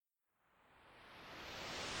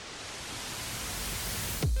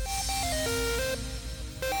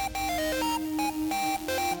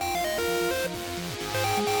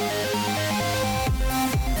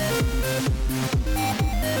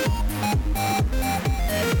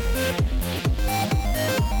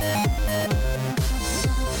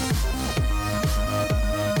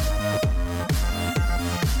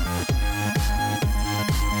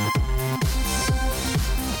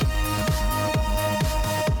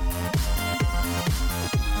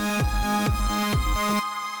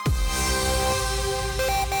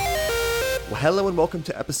Hello and welcome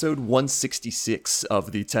to episode 166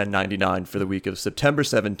 of the 1099 for the week of September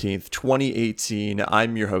 17th, 2018.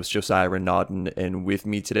 I'm your host, Josiah Renaudin, and with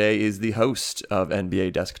me today is the host of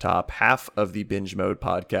NBA Desktop, half of the Binge Mode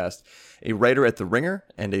Podcast, a writer at The Ringer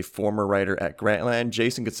and a former writer at Grantland,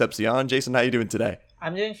 Jason Concepcion. Jason, how are you doing today?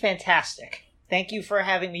 I'm doing fantastic. Thank you for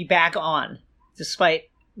having me back on,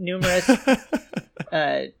 despite numerous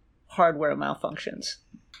hardware malfunctions.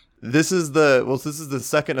 This is the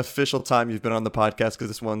second official time you've been on the podcast because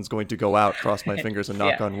this one's going to go out, cross my fingers and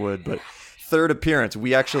knock on wood, but third appearance.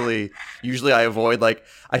 We actually, usually I avoid,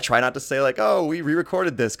 I try not to say oh, we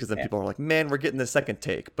re-recorded this because then people are like, man, we're getting the second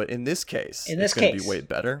take. But in this case, it's going to be way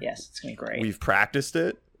better. Yes, it's going to be great. We've practiced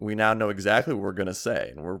it. We now know exactly what we're going to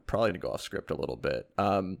say, and we're probably going to go off script a little bit.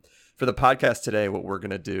 For the podcast today, what we're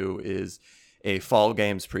going to do is a fall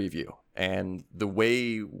games preview. And the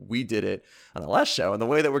way we did it on the last show, and the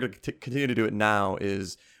way that we're going to continue to do it now,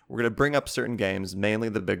 is we're going to bring up certain games, mainly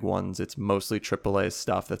the big ones. It's mostly AAA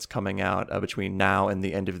stuff that's coming out between now and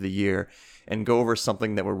the end of the year, and go over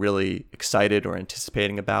something that we're really excited or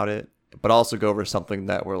anticipating about it, but also go over something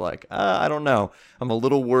that we're like, I don't know. I'm a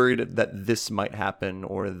little worried that this might happen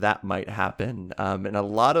or that might happen. And a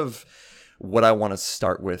lot of what I want to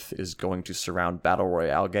start with is going to surround Battle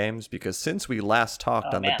Royale games, because since we last talked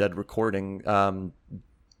the dead recording,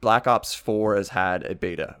 Black Ops 4 has had a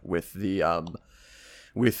beta with the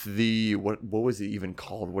what was it even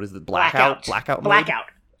called? What is the Blackout mode?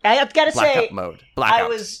 I gotta say, mode. I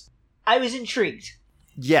was intrigued.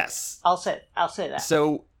 Yes, I'll say that.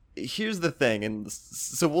 So here's the thing, and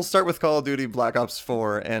so we'll start with Call of Duty Black Ops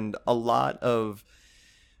 4, and a lot of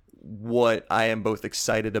what I am both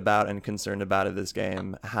excited about and concerned about of this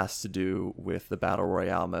game has to do with the Battle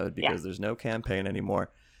Royale mode, because there's no campaign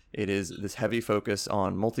anymore. It is this heavy focus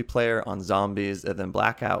on multiplayer, on zombies, and then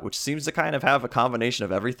Blackout, which seems to kind of have a combination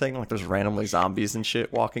of everything. Like there's randomly zombies and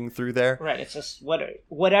shit walking through there. Right. It's just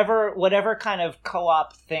whatever kind of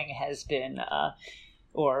co-op thing has been,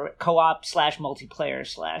 or co-op / multiplayer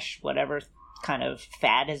 / whatever kind of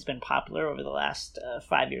fad has been popular over the last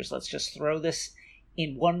 5 years. Let's just throw this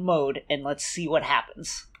in one mode and let's see what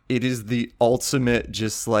happens. It is the ultimate,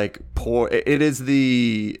 just it is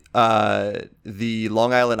the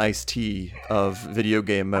Long Island iced tea of video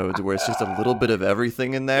game modes, where it's just a little bit of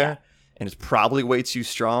everything in there, and it's probably way too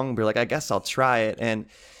strong, but I guess I'll try it. And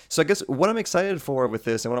so I guess what I'm excited for with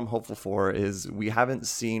this and what I'm hopeful for is we haven't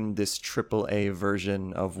seen this AAA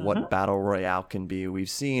version of what Battle Royale can be. We've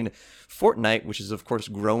seen Fortnite, which is of course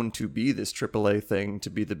grown to be this AAA thing, to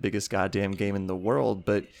be the biggest goddamn game in the world,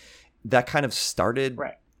 but that kind of started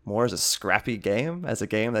more as a scrappy game, as a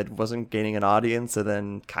game that wasn't gaining an audience, and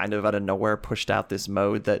then kind of out of nowhere pushed out this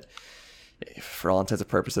mode that, for all intents and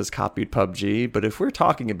purposes, copied PUBG. But if we're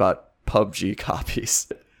talking about PUBG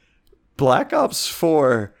copies, Black Ops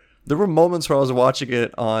 4... there were moments where I was watching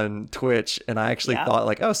it on Twitch and I actually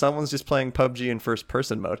thought oh, someone's just playing PUBG in first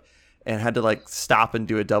person mode, and had to stop and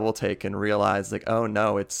do a double take and realize oh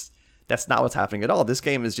no, that's not what's happening at all. This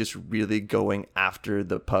game is just really going after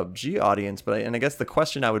the PUBG audience. But I guess the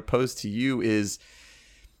question I would pose to you is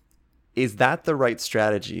that the right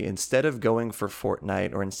strategy? Instead of going for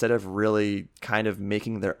Fortnite, or instead of really kind of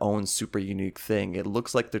making their own super unique thing, it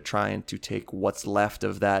looks like they're trying to take what's left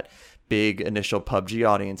of that big initial PUBG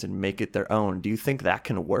audience and make it their own. Do you think that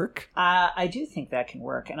can work? I do think that can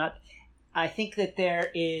work, and I think that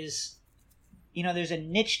there is, there's a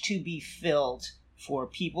niche to be filled for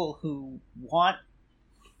people who want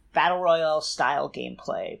Battle Royale style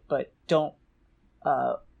gameplay, but don't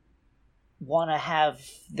want to have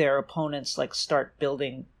their opponents start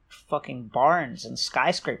building fucking barns and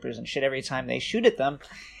skyscrapers and shit every time they shoot at them,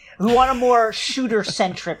 who want a more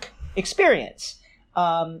shooter-centric experience.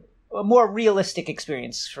 A more realistic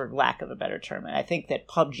experience, for lack of a better term. And I think that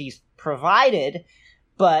PUBG's provided,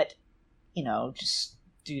 but, just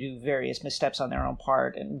due to various missteps on their own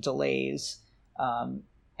part and delays, and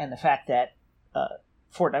the fact that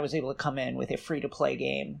Fortnite was able to come in with a free-to-play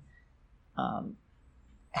game,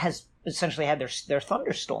 has essentially had their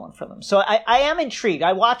thunder stolen from them. So I am intrigued.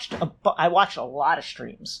 I watched a lot of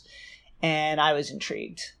streams, and I was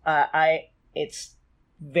intrigued. It's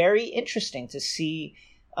very interesting to see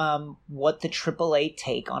what the AAA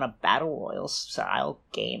take on a Battle Royale style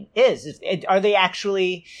game is. Are they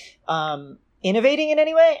actually innovating in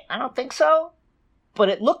any way? I don't think so, but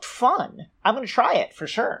it looked fun. I'm going to try it for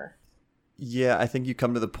sure. Yeah, I think you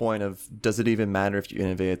come to the point of, does it even matter if you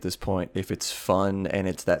innovate at this point, if it's fun and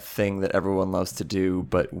it's that thing that everyone loves to do,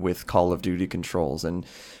 but with Call of Duty controls? And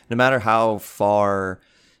no matter how far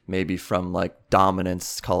maybe from like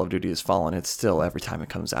dominance, Call of Duty has fallen. It's still, every time it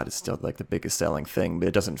comes out, it's still like the biggest selling thing, but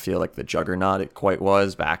it doesn't feel like the juggernaut it quite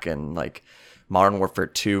was back in like Modern Warfare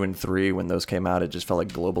 2 and 3 when those came out. It just felt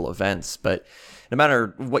like global events. But no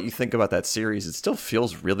matter what you think about that series, it still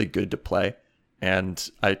feels really good to play. And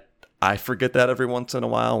I forget that every once in a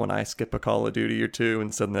while when I skip a Call of Duty or two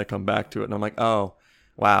and suddenly I come back to it and I'm like, oh,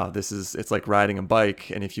 wow, it's like riding a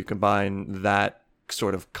bike. And if you combine that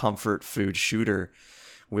sort of comfort food shooter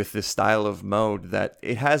with this style of mode, that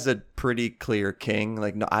it has a pretty clear king.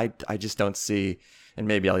 Like, no, I just don't see, and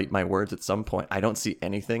maybe I'll eat my words at some point, I don't see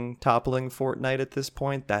anything toppling Fortnite at this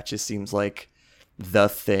point. That just seems like the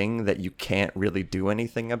thing that you can't really do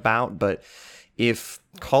anything about. But if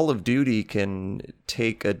Call of Duty can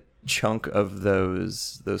take a chunk of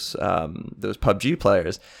those PUBG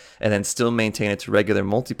players and then still maintain its regular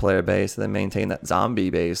multiplayer base and then maintain that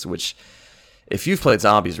zombie base, which if you've played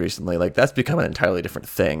zombies recently, like that's become an entirely different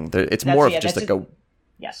thing. It's more of just like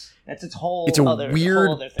that's its whole it's a other, weird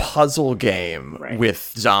whole other thing. Puzzle game Right.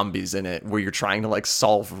 with zombies in it where you're trying to like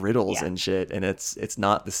solve riddles and shit, and it's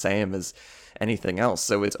not the same as anything else.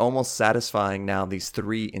 So it's almost satisfying now, these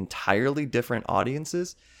three entirely different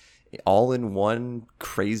audiences all in one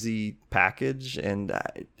crazy package. And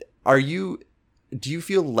do you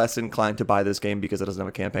feel less inclined to buy this game because it doesn't have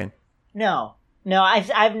a campaign? No,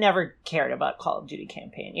 I've never cared about Call of Duty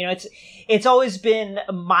campaign. You know, it's always been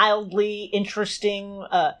mildly interesting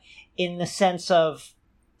in the sense of,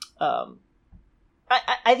 I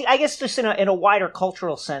guess just in a wider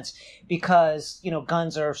cultural sense, because you know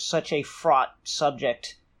guns are such a fraught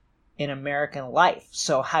subject in American life.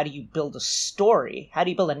 So how do you build a story? How do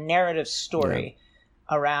you build a narrative story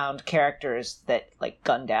around characters that like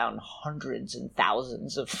gun down hundreds and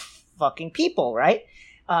thousands of fucking people, right?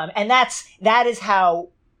 And that is how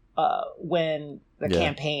when the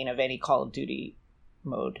campaign of any Call of Duty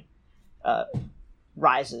mode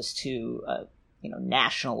rises to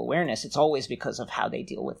national awareness, it's always because of how they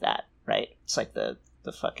deal with that, right? It's like the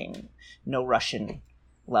fucking No Russian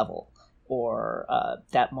level. Or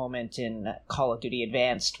that moment in Call of Duty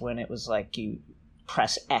Advanced when it was like you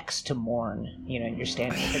press X to mourn, you know, and you're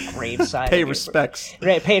standing at the graveside. Pay respects.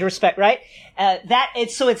 Right, paid respect, right?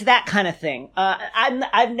 It's that kind of thing.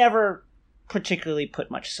 I've never particularly put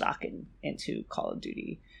much stock into Call of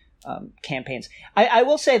Duty campaigns. I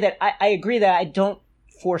will say that I agree that I don't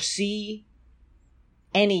foresee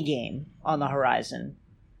any game on the horizon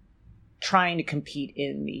trying to compete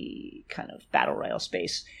in the kind of battle royale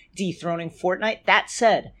space, dethroning Fortnite. That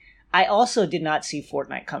said, I also did not see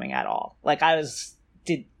Fortnite coming at all. Like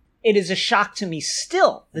it is a shock to me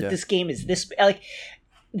still that this game is this, like,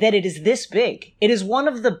 that it is this big. It is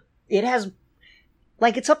it has,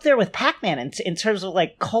 like, it's up there with Pac-Man in terms of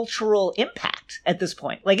like cultural impact at this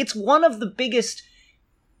point. Like, it's one of the biggest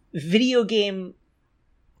video game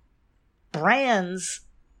brands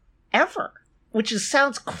ever. Which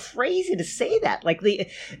sounds crazy to say that. Like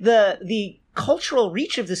the cultural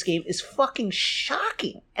reach of this game is fucking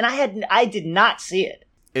shocking, and I did not see it.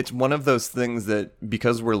 It's one of those things that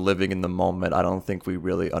because we're living in the moment, I don't think we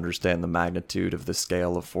really understand the magnitude of the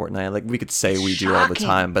scale of Fortnite. Like we could say we do all the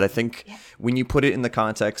time, but I think when you put it in the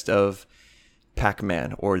context of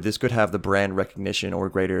Pac-Man, or this could have the brand recognition or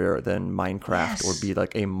greater than Minecraft, or be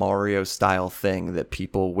like a Mario style thing that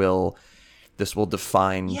people will. This will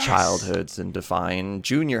define childhoods and define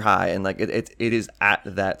junior high, and like it is at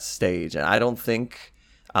that stage. And I don't think,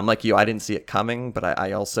 I'm like you, I didn't see it coming, but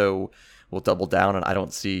I also will double down, and I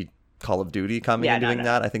don't see Call of Duty coming and doing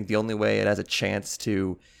that. I think the only way it has a chance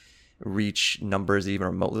to reach numbers even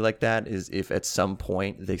remotely like that is if at some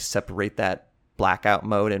point they separate that blackout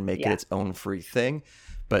mode and make it its own free thing.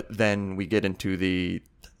 But then we get into the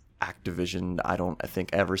Activision, I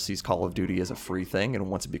think ever sees Call of Duty as a free thing,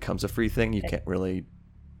 and once it becomes a free thing, you can't really,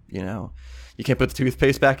 you can't put the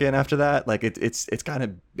toothpaste back in after that. Like it's kind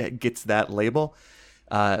of, it gets that label,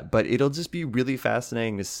 but it'll just be really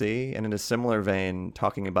fascinating to see. And in a similar vein,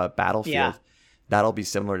 talking about Battlefield, that'll be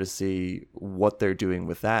similar to see what they're doing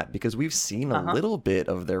with that, because we've seen a little bit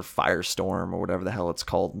of their Firestorm or whatever the hell it's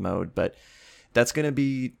called mode, but that's going to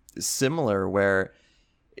be similar, where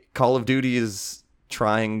Call of Duty is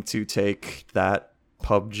trying to take that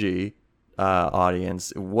PUBG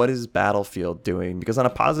audience. What is Battlefield doing? Because on a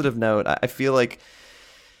positive note, I feel like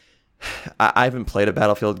I haven't played a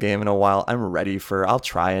Battlefield game in a while. I'll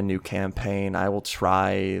try a new campaign. I will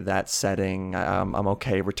try that setting. I'm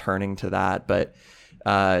okay returning to that. But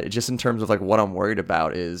just in terms of like what I'm worried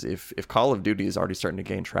about is if Call of Duty is already starting to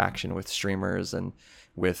gain traction with streamers and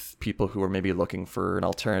with people who are maybe looking for an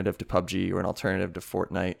alternative to PUBG or an alternative to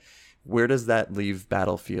Fortnite, where does that leave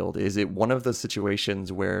Battlefield? Is it one of those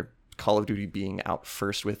situations where Call of Duty being out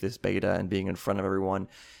first with this beta and being in front of everyone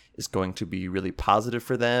is going to be really positive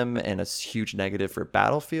for them and a huge negative for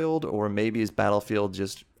Battlefield? Or maybe is Battlefield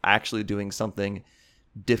just actually doing something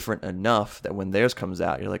different enough that when theirs comes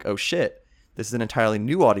out, you're like, oh shit, this is an entirely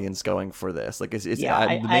new audience going for this? Like,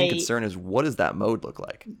 the main concern is, what does that mode look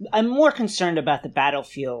like? I'm more concerned about the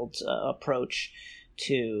Battlefield approach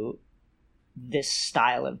to this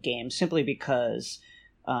style of game, simply because,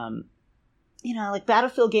 like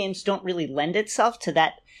Battlefield games don't really lend itself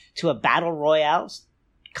to a battle royale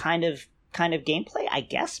kind of gameplay, I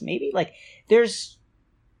guess. Maybe like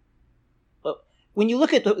when you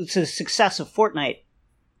look at the success of Fortnite,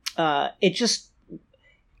 it just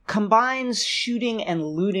combines shooting and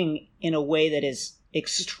looting in a way that is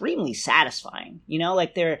extremely satisfying.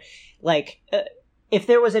 If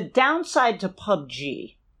there was a downside to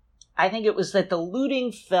PUBG, I think it was that the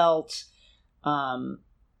looting felt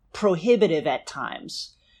prohibitive at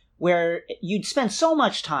times, where you'd spend so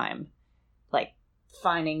much time like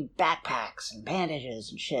finding backpacks and bandages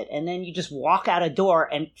and shit, and then you just walk out a door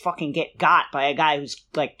and fucking get got by a guy who's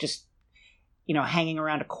like just hanging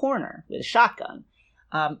around a corner with a shotgun.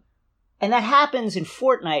 And that happens in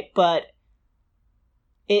Fortnite, but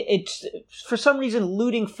it's for some reason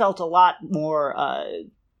looting felt a lot more.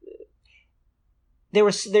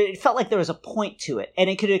 It felt like there was a point to it, and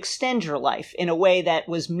it could extend your life in a way that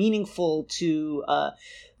was meaningful to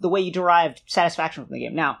the way you derived satisfaction from the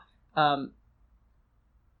game. Now, from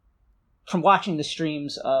watching the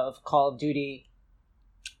streams of Call of Duty,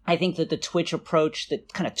 I think that the Twitch approach, the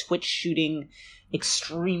kind of Twitch shooting,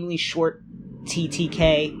 extremely short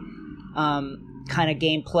TTK kind of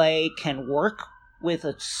gameplay can work with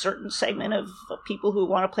a certain segment of people who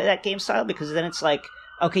want to play that game style, because then it's like,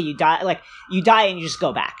 okay, you die and you just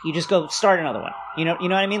go back. You just go start another one. You know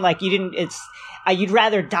what I mean? Like you'd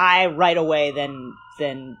rather die right away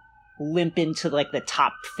than limp into like the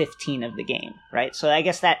top 15 of the game, right? So I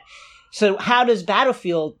guess so how does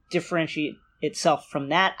Battlefield differentiate itself from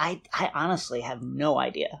that? I honestly have no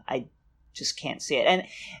idea. I just can't see it.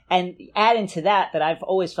 And add into that I've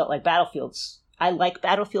always felt like I like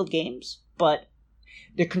Battlefield games, but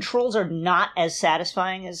the controls are not as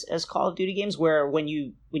satisfying as Call of Duty games, where when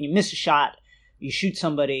you miss a shot, you shoot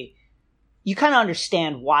somebody, you kind of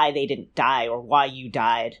understand why they didn't die or why you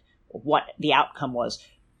died or what the outcome was.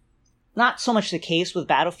 Not so much the case with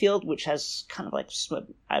Battlefield, which has kind of like,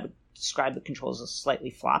 I would describe the controls as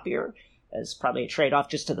slightly floppier, as probably a trade-off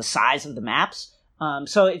just to the size of the maps.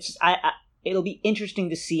 So it'll be interesting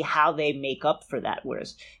to see how they make up for that.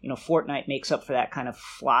 Whereas, Fortnite makes up for that kind of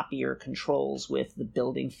floppier controls with the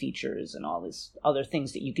building features and all these other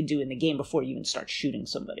things that you can do in the game before you even start shooting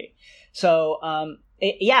somebody. So,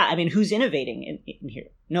 who's innovating in here?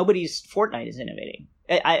 Fortnite is innovating.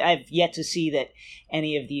 I've yet to see that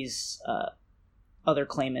any of these other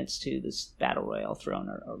claimants to this Battle Royale throne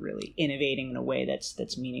are really innovating in a way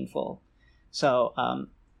that's meaningful. So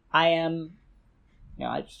I am,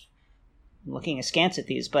 I'm looking askance at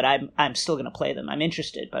these, but I'm still going to play them. I'm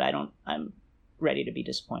interested, but I'm ready to be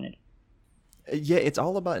disappointed. Yeah, it's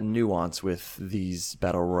all about nuance with these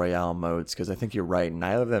Battle Royale modes, because I think you're right.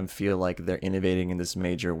 Neither of them feel like they're innovating in this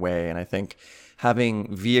major way, and I think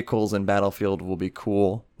having vehicles in Battlefield will be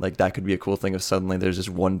cool. Like, that could be a cool thing if suddenly there's just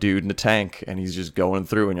one dude in a tank and he's just going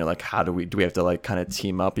through, and you're like, do we have to like kind of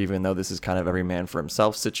team up, even though this is kind of every man for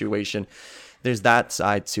himself situation? There's that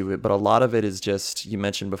side to it, but a lot of it is just, you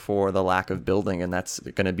mentioned before, the lack of building, and that's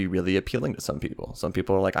going to be really appealing to some people. Some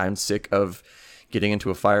people are like, I'm sick of getting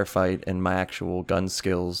into a firefight and my actual gun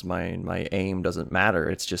skills, my aim doesn't matter.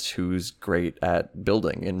 It's just who's great at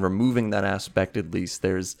building. And removing that aspect, at least,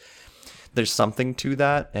 there's something to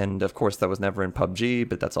that. And of course, that was never in PUBG,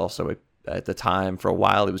 but that's also at the time, for a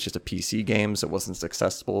while, it was just a PC game, so it wasn't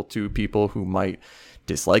accessible to people who might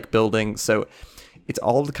dislike building. So it's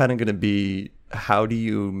all kind of going to be, how do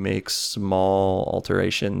you make small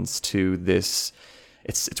alterations to this?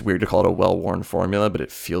 It's weird to call it a well-worn formula, but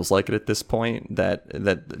it feels like it at this point, that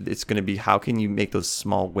it's going to be, how can you make those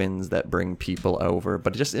small wins that bring people over?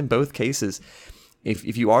 But just in both cases,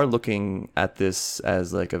 if you are looking at this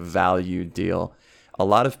as like a value deal, a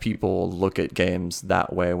lot of people look at games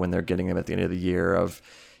that way when they're getting them at the end of the year.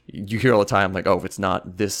 You hear all the time, like, oh, if it's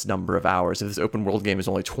not this number of hours, if this open world game is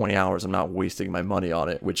only 20 hours, I'm not wasting my money on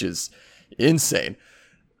it, which is insane.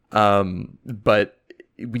 But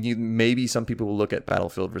maybe some people will look at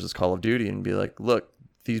Battlefield versus Call of Duty and be like, look,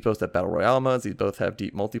 these both have Battle Royale modes, these both have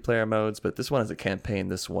deep multiplayer modes, but this one has a campaign,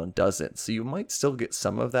 this one doesn't. So you might still get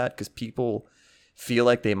some of that, because people feel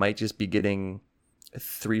like they might just be getting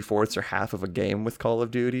 3/4 or half of a game with Call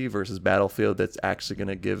of Duty versus Battlefield that's actually going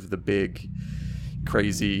to give the big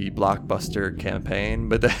crazy blockbuster campaign.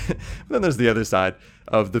 But then there's the other side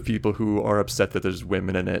of the people who are upset that there's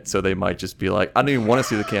women in it, so they might just be like, I don't even want to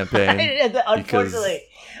see the campaign. Unfortunately,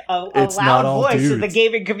 a loud voice in the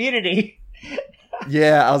gaming community.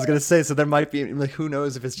 Yeah, I was gonna say, so there might be, like, who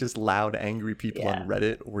knows if it's just loud, angry people on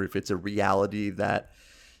Reddit, or if it's a reality that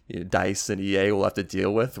DICE and EA will have to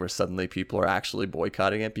deal with, where suddenly people are actually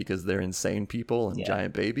boycotting it because they're insane people and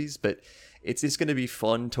giant babies. But it's just going to be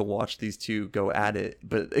fun to watch these two go at it.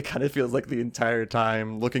 But it kind of feels like the entire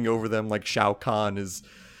time looking over them, like Shao Kahn is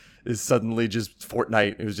suddenly just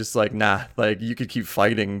Fortnite. It was just like, nah, like, you could keep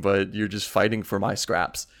fighting, but you're just fighting for my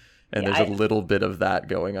scraps. And there's a little bit of that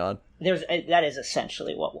going on. That is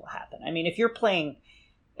essentially what will happen. I mean, if you're playing,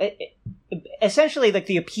 essentially, like,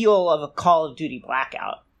 the appeal of a Call of Duty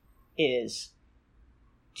Blackout is,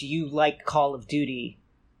 do you like Call of Duty?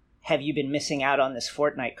 Have you been missing out on this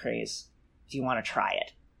Fortnite craze? Do you want to try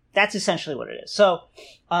it? That's essentially what it is. So,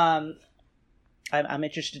 I'm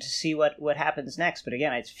interested to see what happens next. But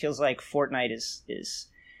again, it feels like Fortnite is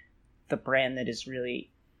the brand that is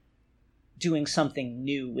really doing something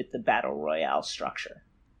new with the Battle Royale structure.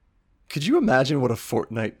 Could you imagine what a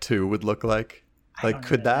Fortnite 2 would look like? Like,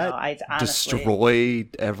 could that destroy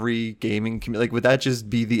every gaming community? Like, would that just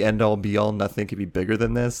be the end-all, be-all? Nothing could be bigger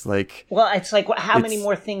than this? Like, well, it's like, how many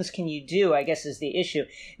more things can you do, I guess, is the issue.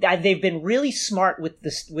 They've been really smart with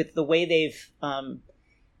this, with the way they've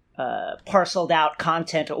parceled out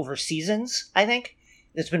content over seasons, I think.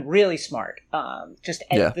 It's been really smart.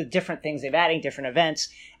 The different things they've adding, different events.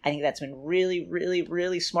 I think that's been really, really,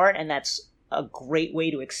 really smart, and that's a great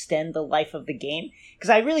way to extend the life of the game. Because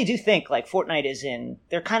I really do think, like, Fortnite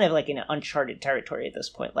they're kind of like in an uncharted territory at this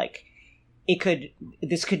point. Like,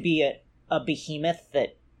 this could be a behemoth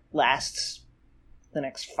that lasts the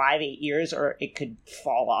next 5-8 years, or it could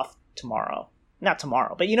fall off tomorrow. Not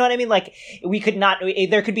tomorrow, but you know what I mean? Like,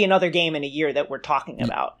 there could be another game in a year that we're talking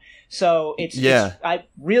about. So it's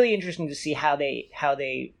really interesting to see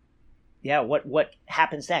what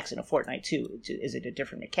happens next in a Fortnite 2. Is it a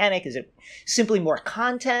different mechanic? Is it simply more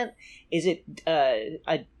content? Is it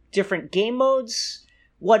a different game modes?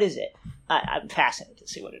 What is it? I'm fascinated to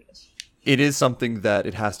see what it is. It is something that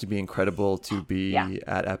it has to be incredible to be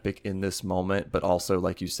at Epic in this moment, but also,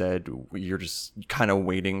 like you said, you're just kind of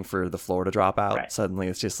waiting for the floor to drop out. Right. Suddenly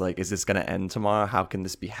it's just like, is this going to end tomorrow? How can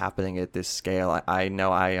this be happening at this scale? I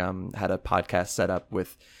know I had a podcast set up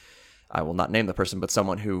with, I will not name the person, but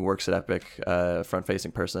someone who works at Epic,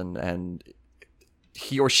 front-facing person, and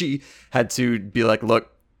he or she had to be like,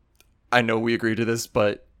 look, I know we agree to this,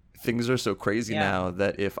 but things are so crazy now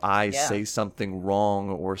that if I say something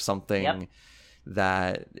wrong or something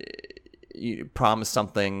that you promise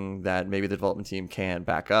something that maybe the development team can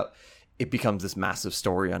back up, it becomes this massive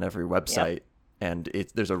story on every website. And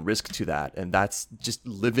there's a risk to that. And that's just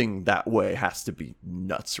living that way has to be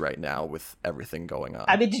nuts right now with everything going on.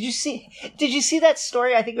 I mean, did you see that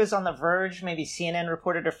story? I think it was on The Verge. Maybe CNN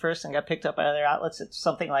reported it first and got picked up by other outlets. It's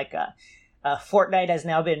something like Fortnite has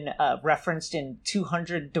now been referenced in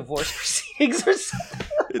 200 divorce proceedings or something.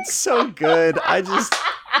 It's so good.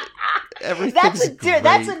 Everything's great.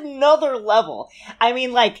 That's another level. I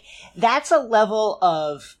mean, like, that's a level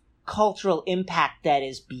of cultural impact that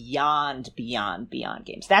is beyond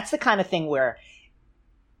games. That's the kind of thing where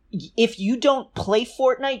if you don't play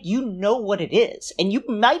Fortnite, you know what it is. And you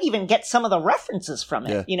might even get some of the references from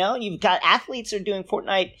it. Yeah. You know, you've got athletes who are doing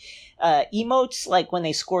Fortnite emotes, like when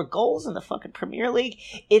they score goals in the fucking Premier League.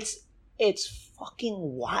 It's fucking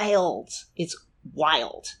wild. It's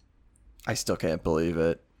wild. I still can't believe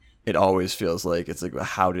it. It always feels like it's like,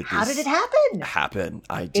 how did it happen?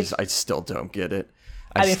 I still don't get it.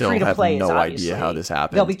 I still have no idea how this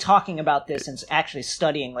happened. They'll be talking about this and actually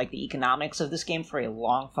studying, like, the economics of this game for a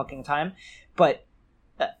long fucking time. But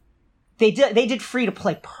they did free to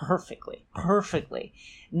play perfectly.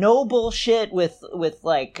 No bullshit with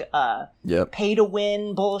like pay to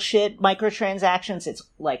win bullshit, microtransactions. It's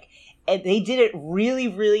like they did it really,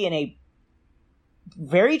 really in a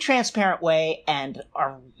very transparent way and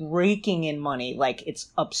are raking in money. Like,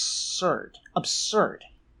 it's absurd.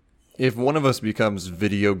 If one of us becomes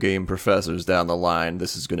video game professors down the line,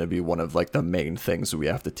 this is going to be one of, like, the main things we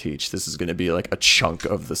have to teach. This is going to be like a chunk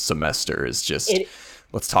of the semester is just,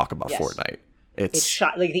 let's talk about Fortnite. It's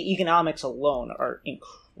like, the economics alone are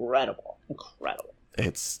incredible.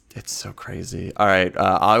 It's so crazy. All right,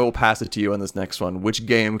 I will pass it to you on this next one. Which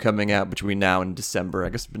game coming out between now and December, I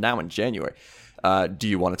guess now in January, do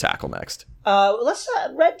you want to tackle next? Let's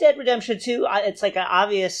Red Dead Redemption 2. It's like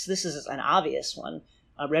this is an obvious one.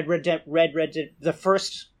 The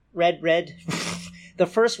first the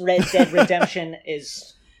first Red Dead Redemption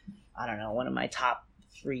is, I don't know, one of my top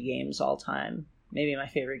 3 games all time. Maybe my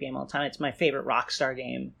favorite game all time. It's my favorite Rockstar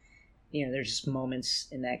game. You know, there's just moments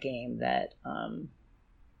in that game that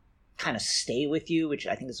kind of stay with you, which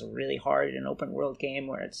I think is really hard in an open world game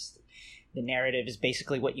where it's the narrative is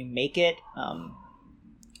basically what you make it.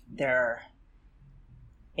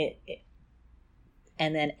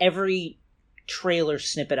 And then every trailer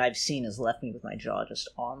snippet I've seen has left me with my jaw just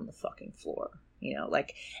on the fucking floor. You know,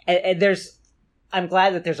 like, and I'm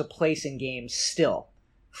glad that there's a place in games still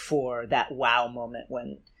for that wow moment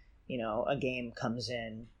when, you know, a game comes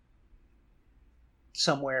in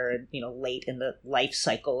somewhere, you know, late in the life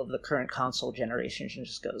cycle of the current console generation and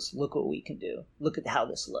just goes, look what we can do. Look at how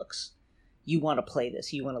this looks. You want to play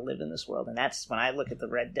this. You want to live in this world. And that's when I look at the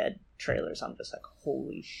Red Dead trailers, I'm just like,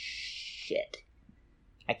 holy shit.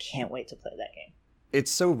 I can't wait to play that game. It's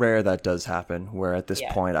so rare that does happen, where at this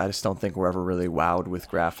point, I just don't think we're ever really wowed with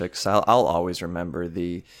graphics. I'll always remember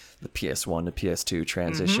the PS1 to PS2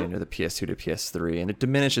 transition or the PS2 to PS3, and it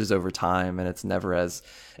diminishes over time, and it's never as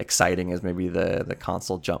exciting as maybe the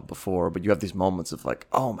console jump before, but you have these moments of like,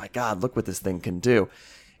 oh my god, look what this thing can do.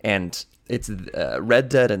 And it's Red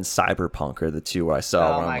Dead and Cyberpunk are the two I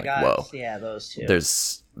saw where I'm like, god. Whoa. Yeah, those two.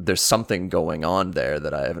 There's something going on there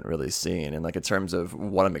that I haven't really seen. And like in terms of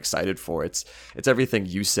what I'm excited for, it's everything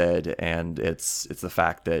you said, and it's the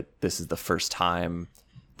fact that this is the first time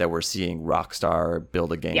that we're seeing Rockstar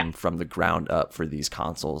build a game from the ground up for these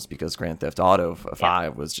consoles, because Grand Theft Auto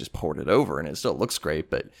 5 was just ported over and it still looks great,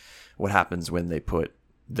 but what happens when they put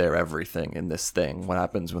their everything in this thing? What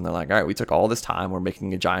happens when they're like, all right, we took all this time, we're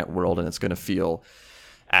making a giant world, and it's going to feel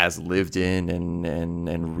as lived in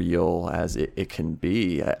and real as it can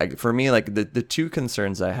be? For me, like the two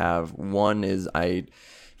concerns I have, one is I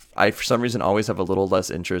for some reason always have a little less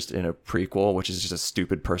interest in a prequel, which is just a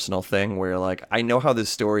stupid personal thing where like I know how this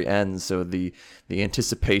story ends, so the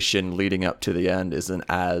anticipation leading up to the end isn't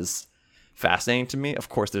as fascinating to me. Of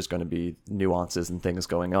course, there's going to be nuances and things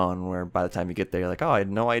going on where by the time you get there, you're like, oh, I had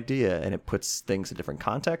no idea, and it puts things in different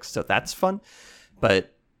contexts, so that's fun.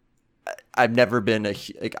 But I've never been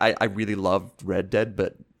I really loved Red Dead,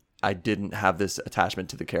 but I didn't have this attachment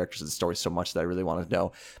to the characters of the story so much that I really wanted to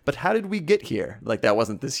know, but how did we get here? Like, that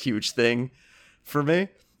wasn't this huge thing for me.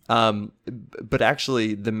 But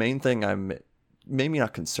actually, the main thing I'm maybe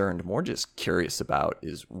not concerned, more just curious about,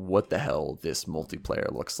 is what the hell this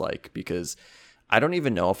multiplayer looks like, because I don't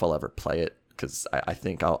even know if I'll ever play it, because I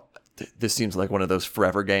think this seems like one of those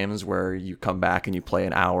forever games where you come back and you play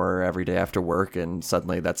an hour every day after work, and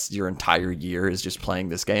suddenly that's your entire year is just playing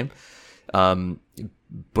this game.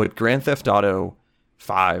 But Grand Theft Auto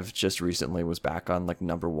 5 just recently was back on like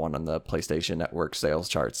number 1 on the PlayStation Network sales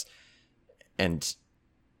charts, and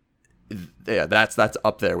yeah, that's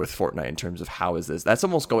up there with Fortnite in terms of how is this. That's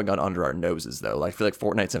almost going on under our noses though. Like, I feel like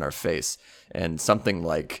Fortnite's in our face, and something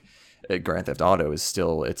like Grand Theft Auto is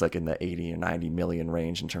still, it's like in the 80 or 90 million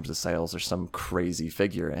range in terms of sales, or some crazy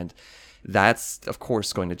figure. And that's, of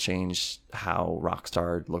course, going to change how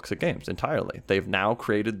Rockstar looks at games entirely. They've now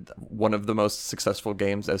created one of the most successful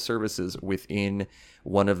games as services within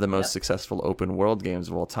one of the most successful open world games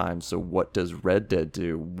of all time. So what does Red Dead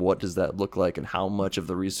do? What does that look like? And how much of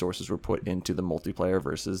the resources were put into the multiplayer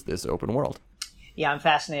versus this open world? Yeah, I'm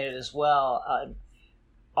fascinated as well.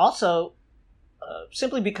 Also,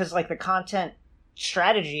 simply because like the content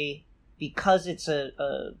strategy, because it's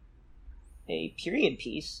a period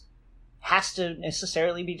piece, has to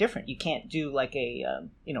necessarily be different. You can't do like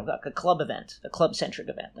like a club event, a club centric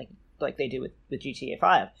event, like they do with GTA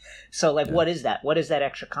 5. So like, what is that? What is that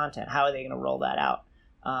extra content? How are they going to roll that out?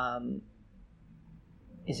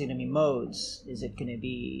 Is it going to be modes? Is it going to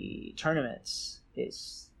be tournaments?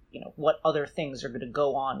 What other things are going to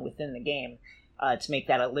go on within the game to make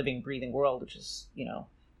that a living, breathing world, which is,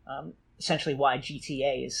 essentially why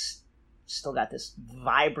GTA is still got this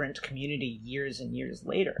vibrant community years and years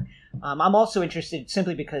later. I'm also interested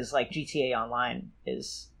simply because like GTA Online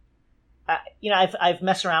is, I've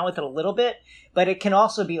messed around with it a little bit, but it can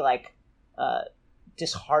also be like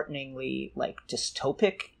dishearteningly like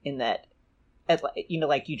dystopic in that,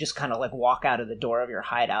 like you just kind of like walk out of the door of your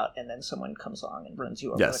hideout and then someone comes along and runs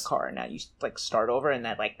you over with a car, and now you like start over, and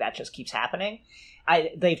that just keeps happening.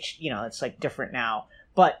 It's like different now.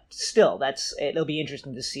 But still, it'll be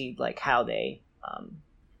interesting to see like how they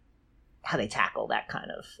tackle that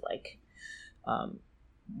kind of like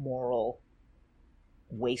moral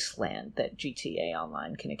wasteland that GTA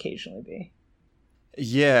Online can occasionally be.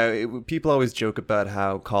 Yeah, people always joke about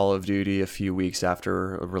how Call of Duty a few weeks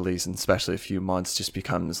after a release, and especially a few months, just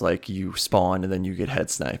becomes like you spawn and then you get head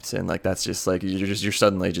sniped, and like that's just like you're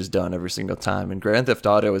suddenly just done every single time. And Grand Theft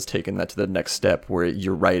Auto has taken that to the next step, where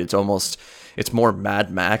you're right, it's more Mad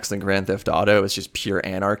Max than Grand Theft Auto. It's just pure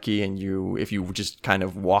anarchy, and if you just kind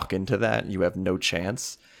of walk into that, you have no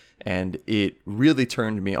chance. And it really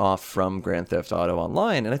turned me off from Grand Theft Auto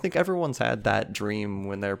Online. And I think everyone's had that dream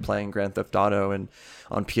when they're playing Grand Theft Auto and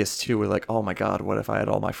on PS2, we're like, oh my God, what if I had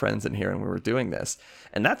all my friends in here and we were doing this?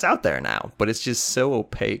 And that's out there now, but it's just so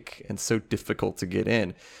opaque and so difficult to get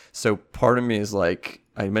in. So part of me is like,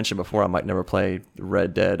 I mentioned before, I might never play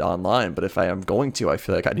Red Dead Online, but if I am going to, I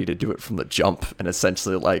feel like I need to do it from the jump and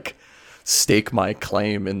essentially like stake my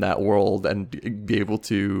claim in that world and be able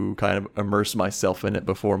to kind of immerse myself in it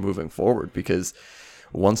before moving forward. Because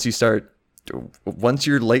once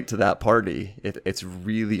you're late to that party, it's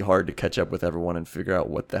really hard to catch up with everyone and figure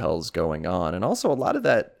out what the hell's going on. And also a lot of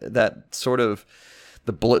that sort of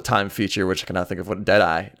the bullet time feature, which I cannot think of what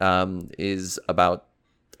Deadeye is about.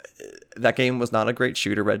 That game was not a great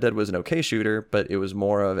shooter. Red Dead was an okay shooter, but it was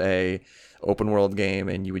more of a open world game,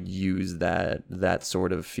 and you would use that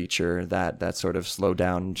sort of feature, that sort of slow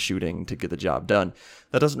down shooting to get the job done.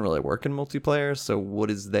 That doesn't really work in multiplayer. So what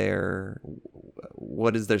is their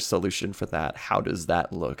solution for that? How does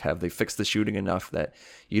that look? Have they fixed the shooting enough that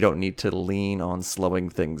you don't need to lean on slowing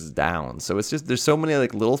things down? So it's just, there's so many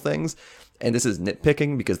like little things, and this is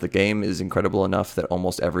nitpicking because the game is incredible enough that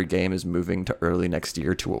almost every game is moving to early next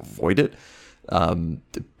year to avoid it.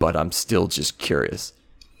 But I'm still just curious.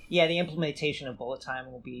 Yeah, the implementation of bullet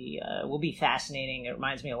time will be fascinating. It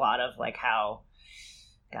reminds me a lot of like how,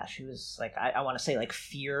 gosh, it was like I want to say like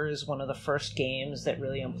Fear is one of the first games that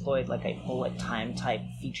really employed like a bullet time type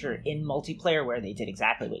feature in multiplayer, where they did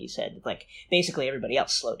exactly what you said. Like basically everybody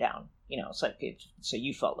else slowed down. You know, so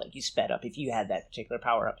you felt like you sped up if you had that particular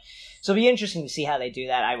power up. So it'll be interesting to see how they do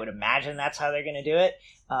that. I would imagine that's how they're going to do it.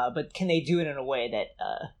 But can they do it in a way that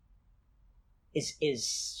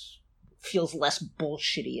feels less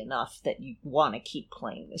bullshitty enough that you want to keep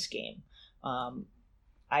playing this game?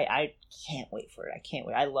 I can't wait for it. I can't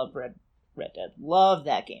wait. I love Red Dead. Love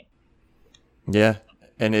that game. Yeah.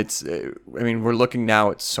 And we're looking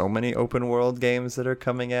now at so many open world games that are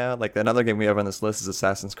coming out. Like another game we have on this list is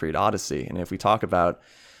Assassin's Creed Odyssey. And if we talk about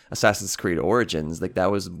Assassin's Creed Origins, like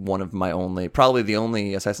that was one of my probably the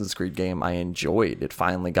only Assassin's Creed game I enjoyed. It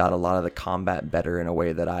finally got a lot of the combat better in a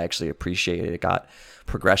way that I actually appreciated. It got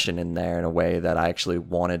progression in there in a way that I actually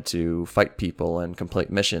wanted to fight people and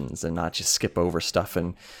complete missions and not just skip over stuff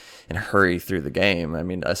and hurry through the game. I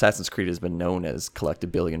mean, Assassin's Creed has been known as collect a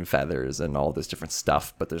billion feathers and all this different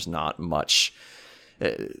stuff, but there's not much.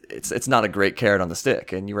 It's not a great carrot on the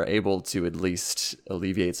stick, and you were able to at least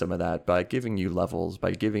alleviate some of that by giving you levels,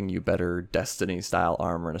 by giving you better Destiny-style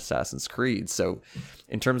armor in Assassin's Creed. So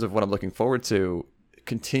in terms of what I'm looking forward to,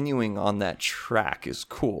 continuing on that track is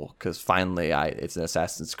cool, because finally it's an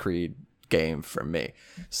Assassin's Creed game for me.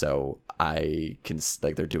 So I can,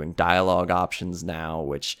 like, they're doing dialogue options now,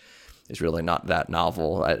 which is really not that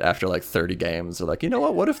novel. After like 30 games, they're like, you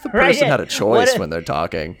know what if the person had a choice when they're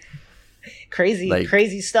talking?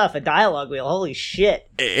 Crazy stuff. A dialogue wheel. Holy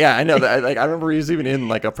shit. Yeah, I know that. Like, I remember he was even in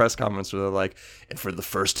like a press conference where they're like, and for the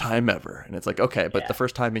first time ever. And it's like, okay, but the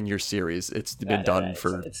first time in your series, it's been done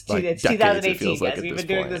for it's decades, 2018, it feels guys. like. We've been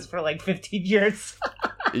doing this for like 15 years.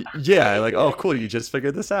 Yeah, like, oh, cool, you just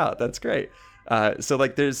figured this out. That's great. So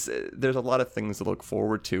like there's a lot of things to look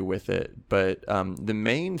forward to with it, but the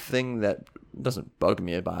main thing that doesn't bug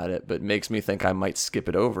me about it but makes me think I might skip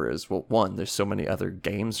it over is, well, one, there's so many other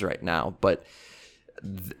games right now, but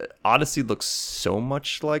Odyssey looks so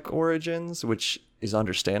much like Origins, which is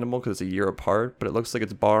understandable because it's a year apart, but it looks like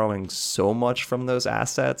it's borrowing so much from those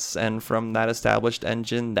assets and from that established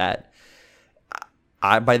engine that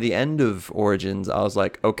by the end of Origins, I was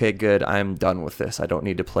like, okay, good, I'm done with this. I don't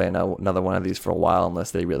need to play another one of these for a while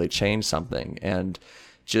unless they really change something. And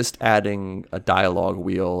just adding a dialogue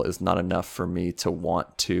wheel is not enough for me to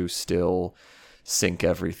want to still sync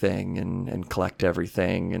everything and collect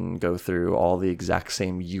everything and go through all the exact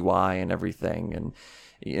same UI and everything. And,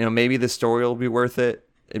 you know, maybe the story will be worth it.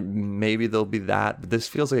 Maybe there'll be that. But this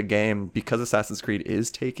feels like a game, because Assassin's Creed is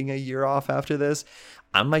taking a year off after this,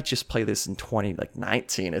 I might just play this in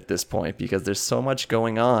 2019 at this point, because there's so much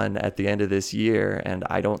going on at the end of this year, and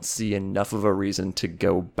I don't see enough of a reason to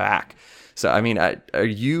go back. So, I mean,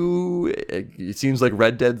 it seems like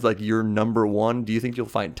Red Dead's like your number one. Do you think you'll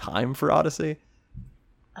find time for Odyssey?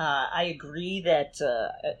 I agree that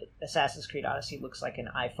Assassin's Creed Odyssey looks like an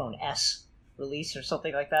iPhone S release or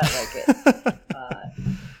something like that. Like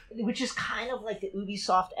it, which is kind of like the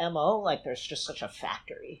Ubisoft MO. Like, there's just such a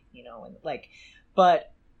factory, you know, and like,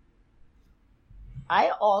 but I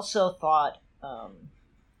also thought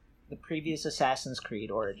the previous Assassin's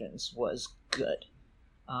Creed Origins was good.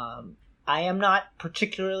 I am not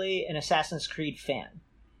particularly an Assassin's Creed fan.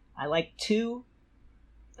 I like 2.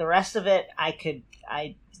 The rest of it,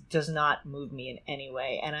 does not move me in any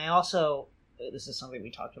way. And I also, this is something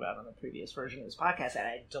we talked about on the previous version of this podcast, and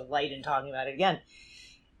I delight in talking about it again.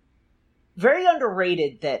 Very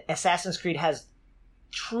underrated that Assassin's Creed has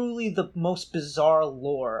truly the most bizarre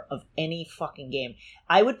lore of any fucking game.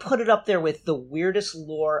 I would put it up there with the weirdest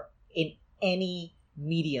lore in any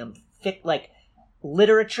medium. Like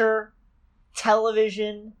literature,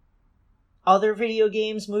 television, other video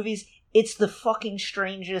games, movies. It's the fucking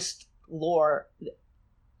strangest lore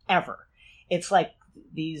ever. It's like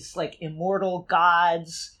these like immortal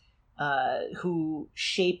gods who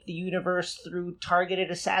shape the universe through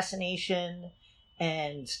targeted assassination,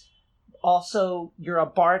 and also you're a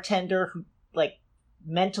bartender who like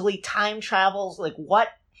mentally time travels. Like, what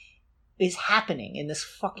is happening in this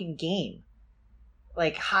fucking game?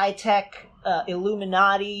 Like high-tech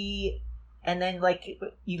Illuminati, and then like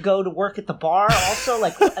you go to work at the bar also.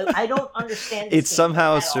 Like, I don't understand this. It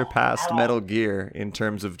somehow surpassed Metal Gear in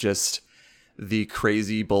terms of just the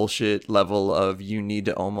crazy bullshit level of you need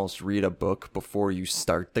to almost read a book before you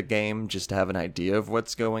start the game just to have an idea of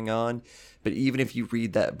what's going on. But even if you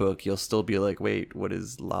read that book, you'll still be like, wait, what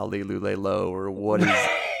is Lale Lule Lo? Or what is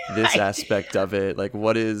this aspect of it? Like,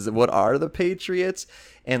 what are the Patriots?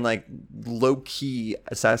 And like, low-key,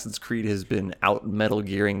 Assassin's Creed has been out Metal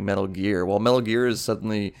Gearing Metal Gear. While Metal Gear is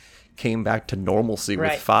suddenly came back to normalcy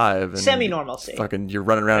with 5. And semi-normalcy. Fucking, you're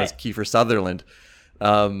running around as Kiefer Sutherland.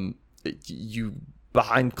 You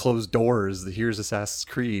behind closed doors, here's Assassin's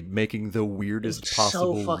Creed making the weirdest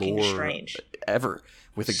possible lore strange ever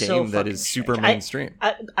with a game that is super mainstream.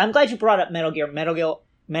 I'm glad you brought up Metal Gear.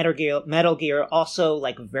 Metal Gear also,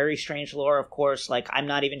 like, very strange lore, of course. Like, I'm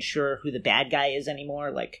not even sure who the bad guy is anymore.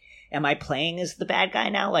 Like, am I playing as the bad guy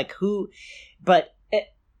now? Like, who? But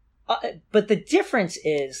the difference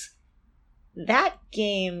is that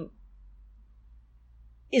game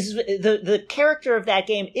is the character of that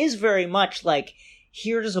game is very much like,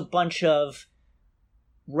 here's a bunch of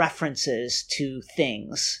references to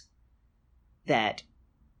things that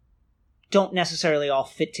don't necessarily all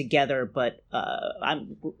fit together, but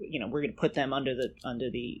we're going to put them under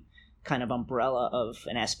the kind of umbrella of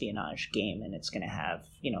an espionage game, and it's going to have,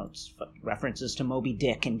 references to Moby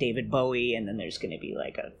Dick and David Bowie, and then there's going to be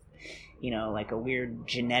like a weird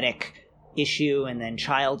genetic issue, and then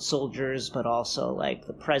child soldiers, but also like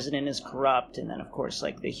the president is corrupt, and then of course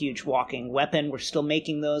like the huge walking weapon. We're still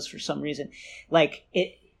making those for some reason, like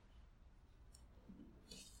it.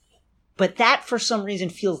 But that, for some reason,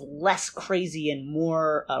 feels less crazy and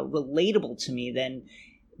more relatable to me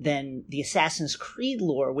than the Assassin's Creed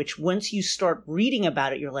lore, which once you start reading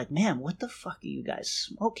about it, you're like, man, what the fuck are you guys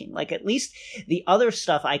smoking? Like, at least the other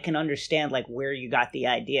stuff I can understand, like, where you got the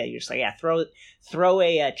idea. You're just like, yeah, throw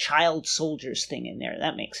a child soldiers thing in there.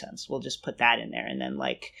 That makes sense. We'll just put that in there. And then,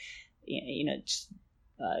 like,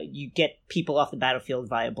 you get people off the battlefield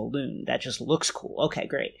via balloon. That just looks cool. Okay,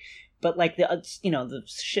 great. But, like, the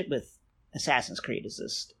shit with Assassin's Creed is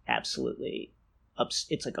just absolutely,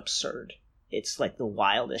 it's like absurd. It's like the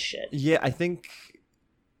wildest shit. Yeah, I think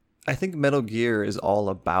Metal Gear is all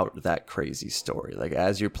about that crazy story. Like,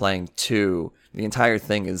 as you're playing 2, the entire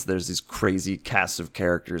thing is there's these crazy cast of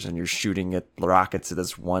characters, and you're shooting at rockets at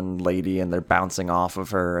this one lady, and they're bouncing off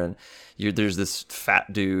of her, and there's this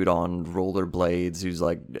fat dude on rollerblades who's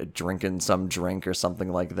like drinking some drink or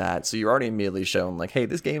something like that. So you're already immediately shown like, hey,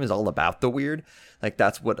 this game is all about the weird. Like,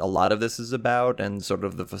 that's what a lot of this is about, and sort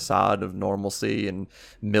of the facade of normalcy and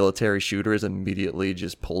military shooter is immediately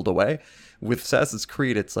just pulled away. With Assassin's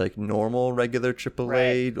Creed, it's like normal, regular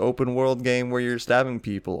AAA open world game where you're stabbing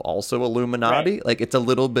people. Also Illuminati. Right. Like, it's a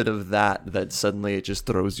little bit of that suddenly it just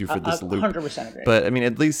throws you for this loop. 100% agree. But, I mean,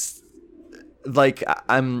 at least, like,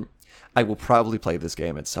 I will probably play this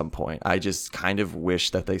game at some point. I just kind of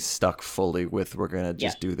wish that they stuck fully with we're going to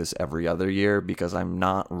just do this every other year, because I'm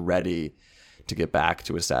not ready to get back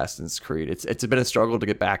to Assassin's Creed. It's been a struggle to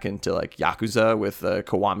get back into like Yakuza with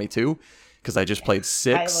Kiwami 2, because I just played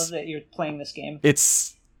 6. I love that you're playing this game.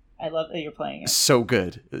 I love that you're playing it. So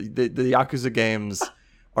good. The Yakuza games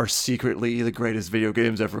are secretly the greatest video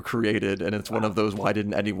games ever created, and it's one of those, why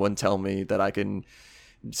didn't anyone tell me that I can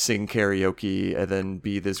sing karaoke and then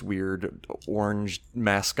be this weird orange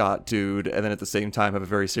mascot dude, and then at the same time have a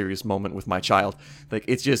very serious moment with my child. Like,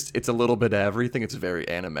 it's a little bit of everything. It's very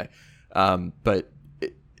anime. But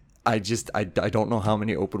I don't know how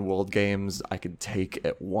many open world games I could take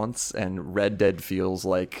at once, and Red Dead feels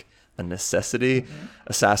like a necessity.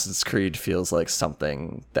 Assassin's Creed feels like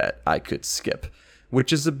something that I could skip,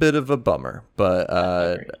 which is a bit of a bummer, but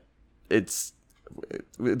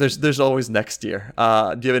there's always next year.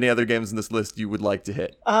 Do you have any other games in this list you would like to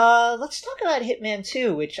hit? Let's talk about Hitman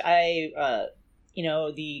 2, which the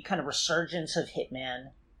kind of resurgence of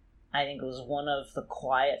Hitman, I think, was one of the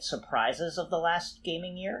quiet surprises of the last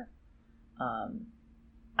gaming year.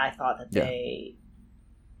 I thought that they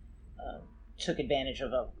took advantage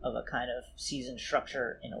of a kind of season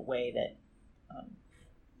structure in a way that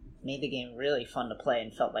made the game really fun to play,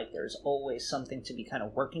 and felt like there's always something to be kind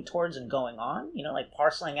of working towards and going on. Like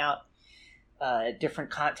parceling out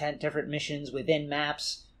different content, different missions within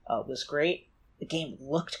maps was great. The game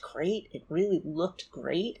looked great. It really looked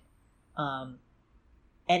great. And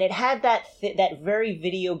it had that very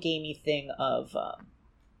video gamey thing of,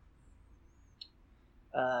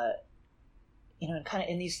 kind of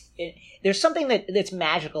in these. There's something that's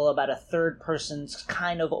magical about a third person's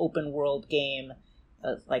kind of open world game,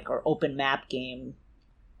 or open map game,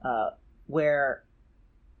 where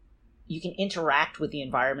you can interact with the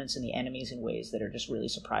environments and the enemies in ways that are just really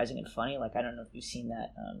surprising and funny. Like, I don't know if you've seen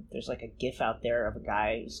that. There's like a GIF out there of a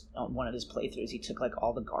guy who's on one of his playthroughs. He took like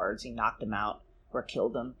all the guards, he knocked them out or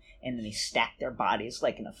killed them, and then he stacked their bodies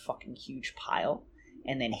like in a fucking huge pile,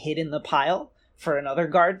 and then hid in the pile for another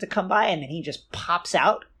guard to come by, and then he just pops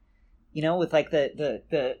out, with like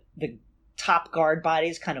the top guard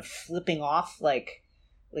bodies kind of flipping off like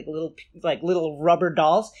little rubber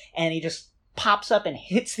dolls, and he just pops up and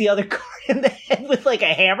hits the other guard in the head with like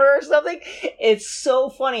a hammer or something. It's so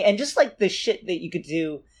funny, and just like the shit that you could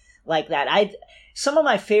do like that. Some of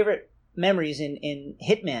my favorite memories in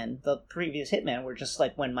Hitman, the previous Hitman, were just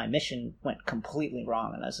like when my mission went completely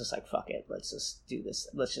wrong, and I was just like, fuck it, let's just do this.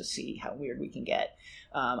 Let's just see how weird we can get.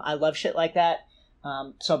 I love shit like that.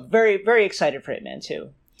 So I'm very, very excited for Hitman 2.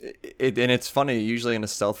 And it's funny, usually in a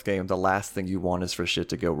stealth game, the last thing you want is for shit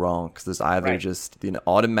to go wrong, because there's either just an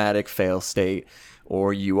automatic fail state,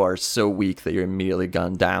 or you are so weak that you're immediately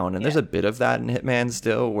gunned down. And there's a bit of that in Hitman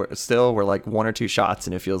still, where like one or two shots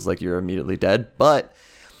and it feels like you're immediately dead. But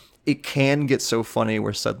it can get so funny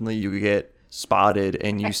where suddenly you get spotted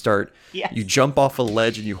and you start you jump off a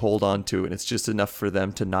ledge and you hold on to it, and it's just enough for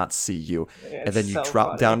them to not see you. And then you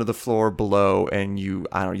drop down to the floor below and you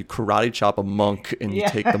karate chop a monk, and you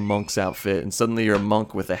take the monk's outfit, and suddenly you're a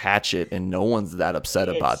monk with a hatchet, and no one's that upset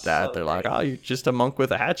about that. So they're like, oh, you're just a monk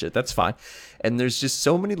with a hatchet, that's fine. And there's just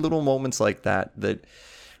so many little moments like that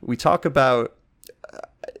we talk about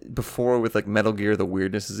before with like Metal Gear. The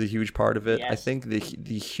weirdness is a huge part of it. I think the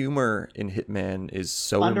humor in Hitman is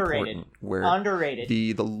so important. Where underrated.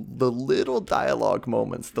 The little dialogue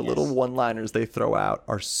moments, the little one-liners they throw out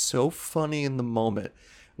are so funny in the moment,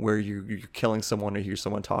 where you're killing someone or hear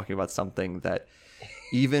someone talking about something, that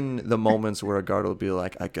even the moments where a guard will be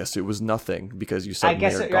like, I guess it was nothing because you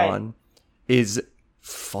suddenly are gone, is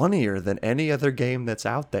funnier than any other game that's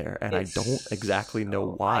out there. And I don't exactly know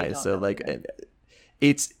why. So like,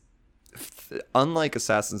 it's unlike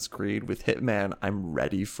Assassin's Creed. With Hitman, I'm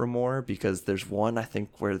ready for more, because there's one, I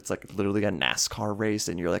think, where it's like literally a NASCAR race,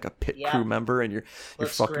 and you're like a pit crew member, and you're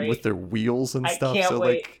fucking with their wheels and stuff. So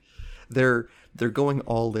wait. Like they're going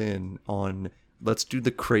all in on, let's do the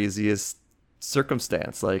craziest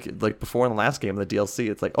circumstance. Like before in the last game, the DLC,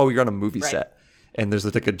 it's like, oh, you're on a movie set, and there's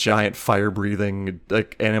like a giant fire breathing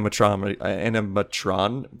like animatron.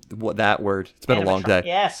 What that word? It's been a long day.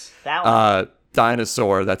 Yes, that one.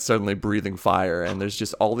 Dinosaur that's suddenly breathing fire, and there's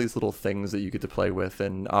just all these little things that you get to play with,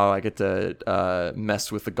 and I get to mess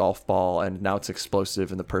with the golf ball, and now it's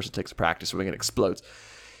explosive, and the person takes a practice swing and it explodes.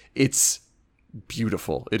 It's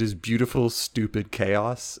beautiful. It is beautiful, stupid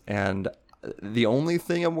chaos, and the only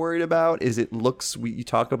thing I'm worried about is it looks. You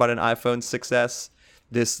talk about an iPhone 6s.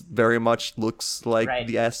 This very much looks like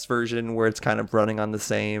the S version, where it's kind of running on the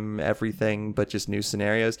same everything, but just new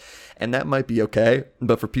scenarios. And that might be okay.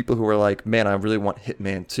 But for people who are like, man, I really want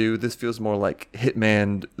Hitman 2, this feels more like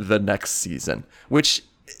Hitman the next season, which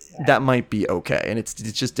that might be okay. And it's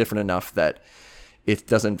just different enough that it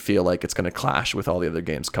doesn't feel like it's going to clash with all the other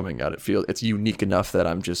games coming out. It's unique enough that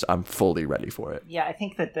I'm fully ready for it. Yeah, I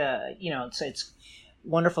think that it's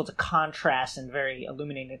wonderful to contrast, and very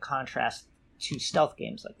illuminating to contrast two stealth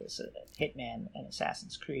games like this, Hitman and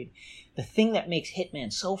Assassin's Creed. The thing that makes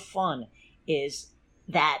Hitman so fun is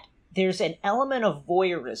that there's an element of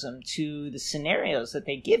voyeurism to the scenarios that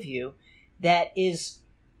they give you that is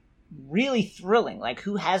really thrilling. Like,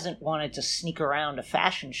 who hasn't wanted to sneak around a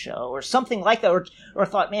fashion show or something like that, or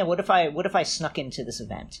thought, man, what if I snuck into this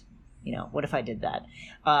event? what if I did that?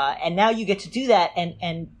 And now you get to do that,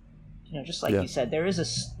 and just like you said, there is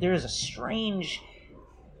a strange,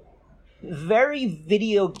 very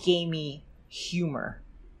video gamey humor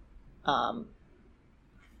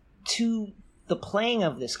to the playing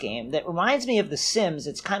of this game that reminds me of The Sims.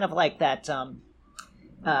 It's kind of like that,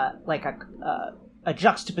 like a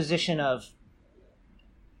juxtaposition of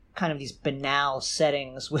kind of these banal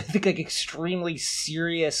settings with like extremely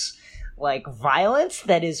serious like violence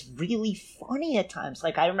that is really funny at times.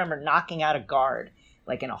 Like I remember knocking out a guard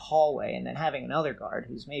like in a hallway and then having another guard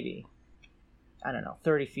who's maybe, I don't know,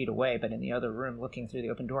 30 feet away, but in the other room looking through the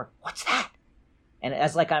open door. What's that? And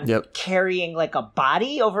as like I'm carrying like a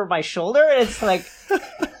body over my shoulder, and it's like,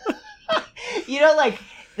 like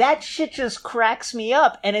that shit just cracks me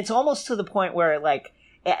up. And it's almost to the point where like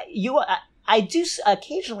I do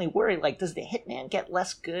occasionally worry, like, does the Hitman get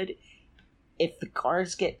less good if the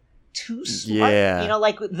guards get too smart? Yeah.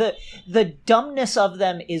 Like the dumbness of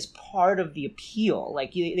them is part of the appeal.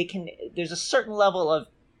 Like there's a certain level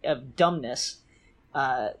of dumbness,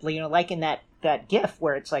 like in that GIF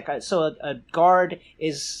where it's like, a guard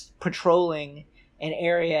is patrolling an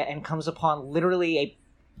area and comes upon literally a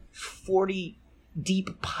 40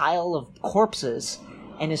 deep pile of corpses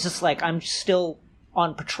and is just like, I'm still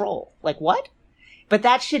on patrol. Like, what? But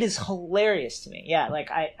that shit is hilarious to me. Yeah, like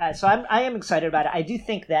I am excited about it. I do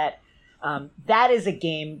think that that is a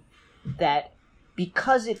game that,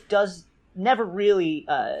 because it does never really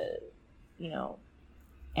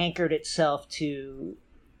anchored itself to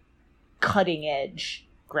cutting edge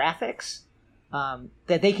graphics,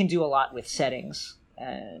 that they can do a lot with settings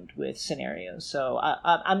and with scenarios. So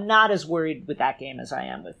I'm not as worried with that game as I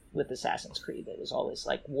am with Assassin's Creed, that is always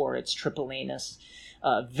like wore its triple A-ness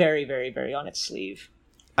very, very, very on its sleeve.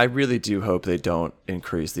 I really do hope they don't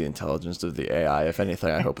increase the intelligence of the AI. If anything,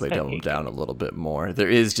 I hope they dumb them down a little bit more. There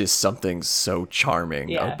is just something so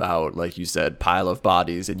charming about, like you said, pile of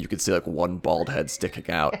bodies, and you could see like one bald head sticking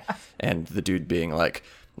out, and the dude being like,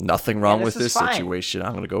 nothing wrong with this situation.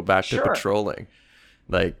 I'm going to go back to patrolling.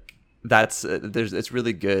 Like, it's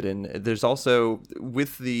really good. And there's also,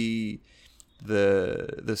 with the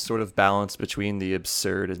sort of balance between the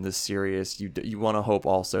absurd and the serious, you want to hope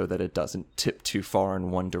also that it doesn't tip too far in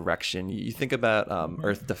one direction. You think about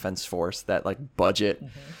Earth Defense Force, that like budget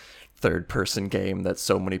third person game that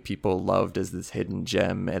so many people loved as this hidden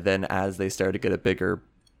gem, and then as they started to get a bigger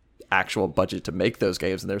actual budget to make those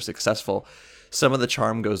games and they're successful, some of the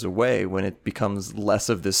charm goes away when it becomes less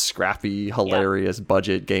of this scrappy, hilarious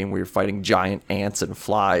budget game where you're fighting giant ants and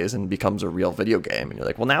flies, and becomes a real video game. And you're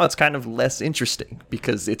like, well, now it's kind of less interesting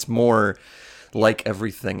because it's more like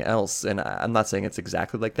everything else. And I'm not saying it's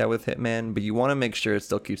exactly like that with Hitman, but you want to make sure it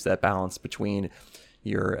still keeps that balance between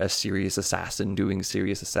you're a serious assassin doing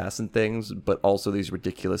serious assassin things, but also these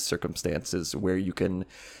ridiculous circumstances where you can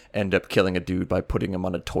end up killing a dude by putting him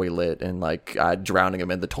on a toilet and like drowning him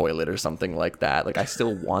in the toilet or something like that. Like, I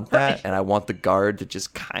still want that, and I want the guard to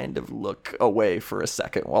just kind of look away for a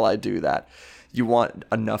second while I do that. You want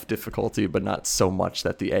enough difficulty, but not so much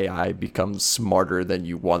that the AI becomes smarter than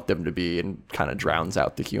you want them to be and kind of drowns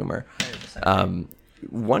out the humor.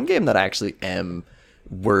 One game that I actually am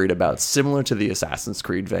worried about, similar to the Assassin's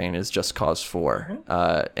Creed vein, is Just Cause 4.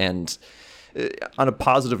 And on a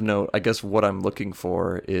positive note, I guess what I'm looking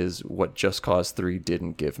for is what Just Cause 3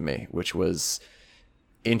 didn't give me, which was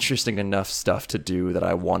interesting enough stuff to do that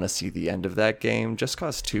I want to see the end of that game. Just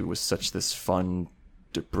Cause 2 was such this fun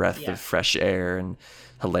breath of fresh air and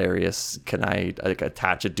hilarious. Can I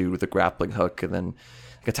attach a dude with a grappling hook and then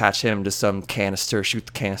attach him to some canister, shoot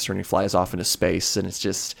the canister, and he flies off into space? And it's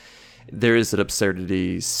just, there is an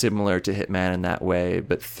absurdity similar to Hitman in that way,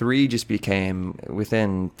 but 3 just became,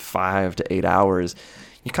 within 5 to 8 hours,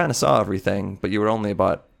 you kind of saw everything, but you were only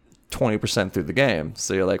about 20% through the game.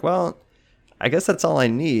 So you're like, well, I guess that's all I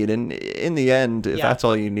need. And in the end, if that's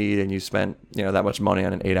all you need and you spent, that much money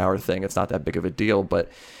on an 8-hour thing, it's not that big of a deal.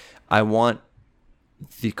 But I want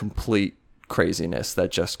the complete craziness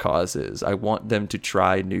that Just Cause is. I want them to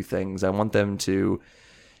try new things. I want them to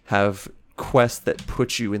have quests that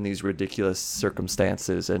put you in these ridiculous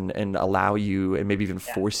circumstances and allow you, and maybe even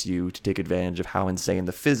force you to take advantage of how insane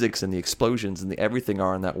the physics and the explosions and the everything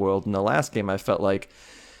are in that world. In the last game, I felt like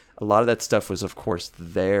a lot of that stuff was, of course,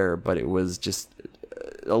 there, but it was just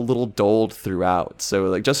a little dulled throughout. So,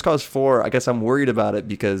 like, Just Cause 4, I guess I'm worried about it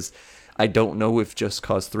because I don't know if Just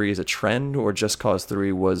Cause 3 is a trend or Just Cause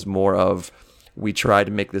 3 was more of, we tried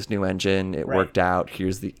to make this new engine, it worked out,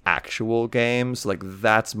 here's the actual game. So, like,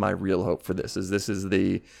 that's my real hope for this is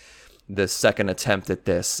the second attempt at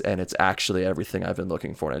this, and it's actually everything I've been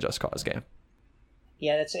looking for in a Just Cause game.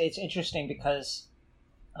 Yeah, it's interesting because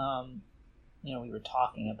we were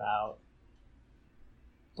talking about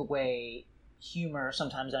the way humor,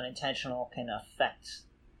 sometimes unintentional, can affect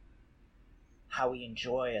how we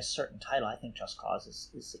enjoy a certain title. I think Just Cause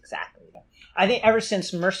is exactly that. I think ever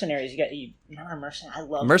since Mercenaries, you remember Mercenaries? I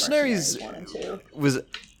love Mercenaries 1 and 2.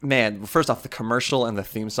 Man, first off, the commercial and the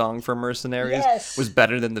theme song for Mercenaries was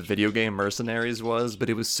better than the video game Mercenaries was, but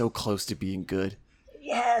it was so close to being good.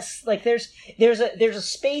 Yes, like there's a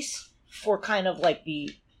space for kind of like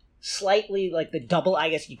the slightly like the double, I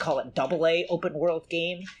guess you call it double A open world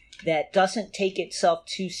game that doesn't take itself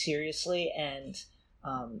too seriously and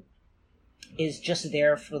is just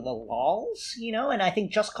there for the lols, and I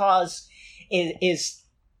think Just Cause is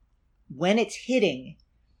when it's hitting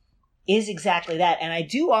is exactly that. And I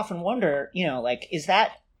do often wonder, is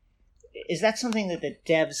that something that the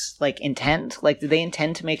devs intend? Do they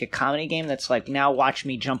intend to make a comedy game that's like, now watch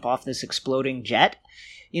me jump off this exploding jet,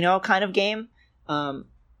 kind of game?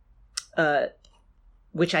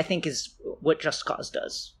 Which I think is what Just Cause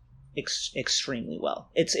does extremely well.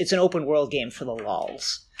 It's an open world game for the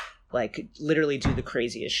lols. Literally do the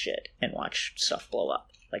craziest shit and watch stuff blow up.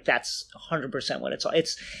 That's 100% what it's all.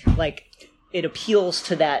 It's it appeals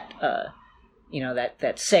to that,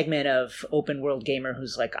 that segment of open world gamer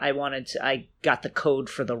who's like, I got the code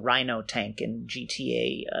for the Rhino tank in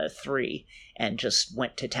GTA 3 and just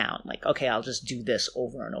went to town. Okay, I'll just do this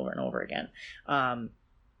over and over and over again. I'm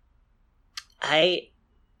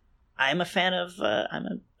a fan of,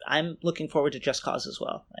 I'm looking forward to Just Cause as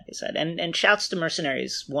well, like I said. And shouts to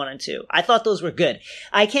Mercenaries 1 and 2. I thought those were good.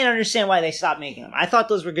 I can't understand why they stopped making them. I thought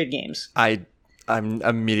those were good games. I'm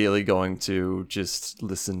immediately going to just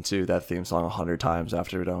listen to that theme song 100 times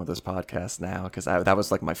after we're done with this podcast now, because that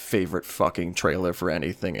was my favorite fucking trailer for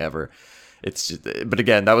anything ever. It's just, but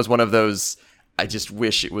again, that was one of those, I just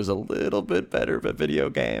wish it was a little bit better of a video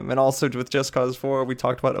game. And also with Just Cause 4, we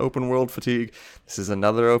talked about open world fatigue. This is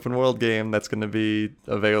another open world game that's going to be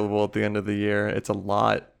available at the end of the year. It's a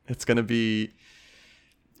lot. It's going to be...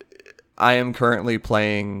 I am currently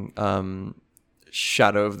playing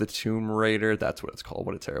Shadow of the Tomb Raider. That's what it's called.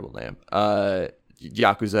 What a terrible name.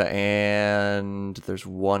 Yakuza, and there's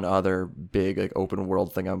one other big open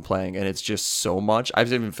world thing I'm playing, and it's just so much. I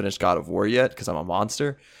haven't even finished God of War yet because I'm a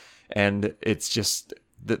monster. And it's just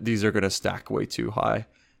that these are going to stack way too high.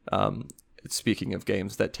 Speaking of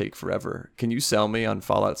games that take forever, can you sell me on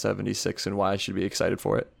Fallout 76 and why I should be excited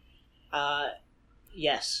for it?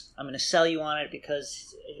 Yes, I'm going to sell you on it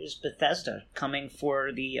because there's Bethesda coming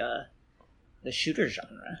for the shooter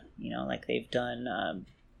genre. They've done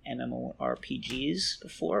MMORPGs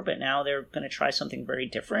before, but now they're going to try something very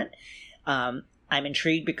different. I'm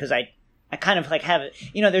intrigued because I kind of have it.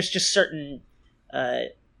 There's just certain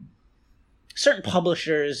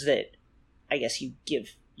publishers that I guess you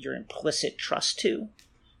give your implicit trust to.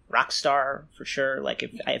 Rockstar, for sure.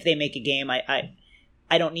 If they make a game,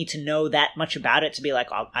 I don't need to know that much about it to be like,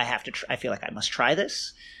 I have to. I feel like I must try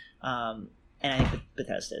this. And I think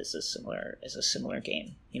Bethesda is a similar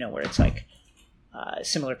game. Where it's a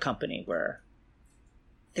similar company where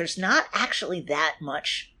there's not actually that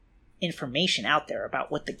much information out there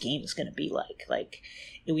about what the game is going to be like.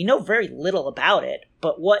 We know very little about it,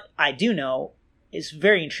 but what I do know is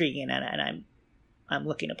very intriguing, and I'm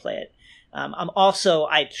looking to play it. I'm also,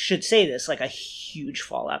 I should say this, a huge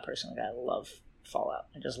Fallout person. I love Fallout.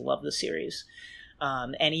 I just love the series.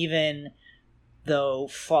 And even though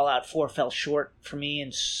Fallout 4 fell short for me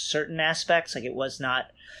in certain aspects, it was not,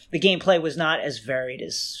 the gameplay was not as varied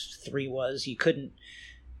as 3 was. You couldn't,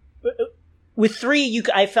 with 3,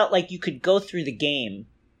 I felt like you could go through the game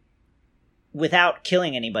without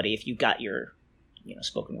killing anybody if you got your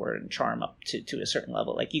spoken word and charm up to a certain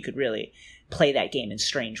level. You could really play that game in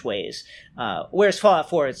strange ways. Whereas Fallout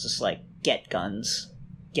 4, it's just get guns,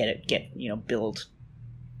 build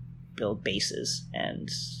bases, and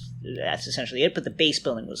that's essentially it. But the base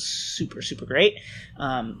building was super, super great.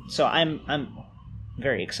 So I'm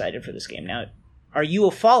very excited for this game. Now, are you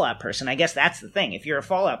a Fallout person? I guess that's the thing. If you're a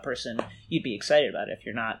Fallout person, you'd be excited about it. If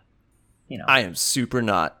you're not, I am super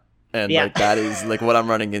not. And that is what I'm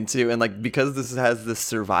running into. And because this has this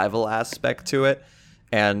survival aspect to it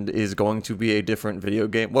and is going to be a different video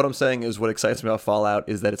game. What I'm saying is what excites me about Fallout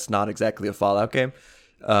is that it's not exactly a Fallout game.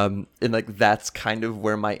 And that's kind of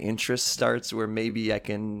where my interest starts, where maybe I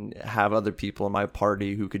can have other people in my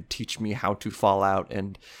party who could teach me how to Fallout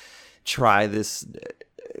and try this.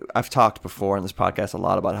 I've talked before in this podcast a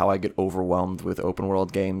lot about how I get overwhelmed with open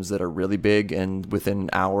world games that are really big, and within an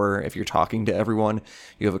hour, if you're talking to everyone,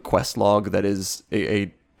 you have a quest log that is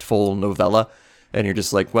a full novella, and you're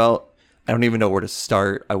just well, I don't even know where to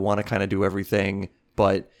start. I want to kind of do everything,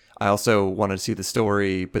 but I also want to see the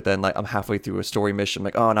story, but then like I'm halfway through a story mission, I'm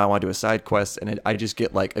like, oh, now I want to do a side quest, and I just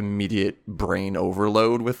get like immediate brain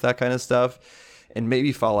overload with that kind of stuff. And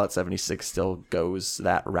maybe Fallout 76 still goes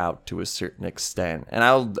that route to a certain extent. And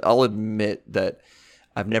I'll admit that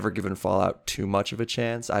I've never given Fallout too much of a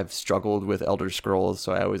chance. I've struggled with Elder Scrolls,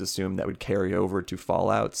 so I always assumed that would carry over to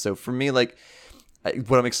Fallout. So for me, like,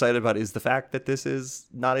 what I'm excited about is the fact that this is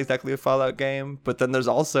not exactly a Fallout game, but then there's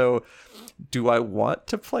also, do I want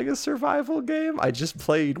to play a survival game? I just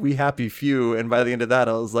played We Happy Few, and by the end of that,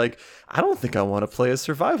 I was like, I don't think I want to play a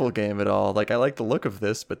survival game at all. Like, I like the look of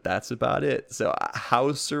this, but that's about it. So how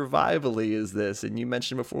survivally is this? And you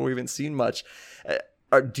mentioned before we haven't seen much.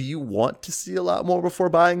 Do you want to see a lot more before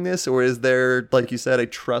buying this, or is there, like you said, a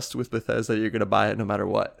trust with Bethesda you're going to buy it no matter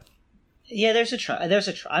what? Yeah, there's a try.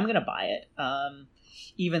 I'm going to buy it.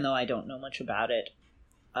 Even though I don't know much about it.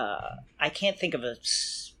 I can't think of a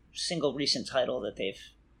single recent title that they've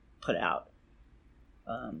put out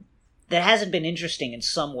that hasn't been interesting in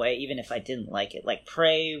some way, even if I didn't like it. Like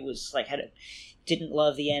Prey was like didn't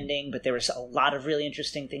love the ending, but there was a lot of really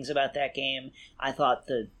interesting things about that game. I thought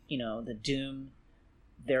the Doom,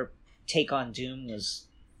 their take on Doom was,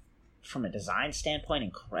 from a design standpoint,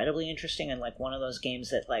 incredibly interesting, and like one of those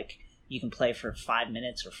games that like you can play for 5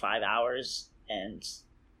 minutes or 5 hours and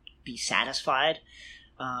be satisfied.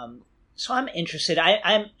 So I'm interested.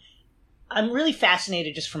 I'm really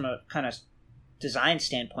fascinated just from a kind of design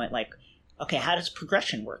standpoint. Like, okay, how does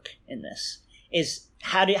progression work in this?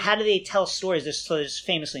 How do they tell stories? There's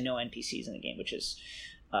famously no NPCs in the game, which is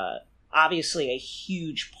obviously a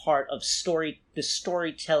huge part of the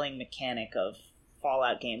storytelling mechanic of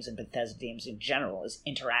Fallout games and Bethesda games in general is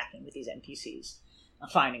interacting with these NPCs.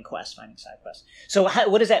 Finding side quests. So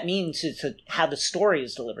what does that mean to how the story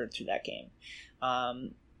is delivered through that game?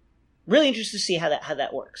 Really interested to see how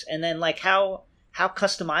that works. And then like how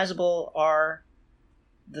customizable are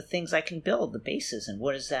the things I can build, the bases, and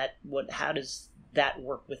how does that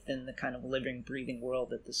work within the kind of living, breathing world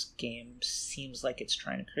that this game seems like it's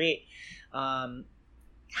trying to create?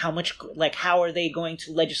 How are they going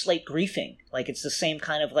to legislate griefing? Like, it's the same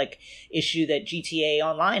kind of like issue that GTA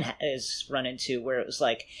Online has run into, where it was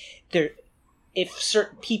like, if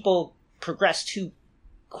certain people progress too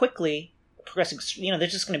quickly,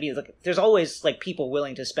 there's just going to be like, there's always like people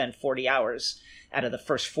willing to spend 40 hours out of the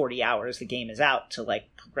first 40 hours the game is out to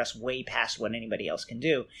like progress way past what anybody else can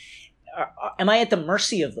do. Am I at the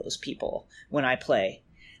mercy of those people when I play?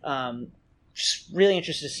 Just really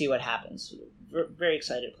interested to see what happens. Very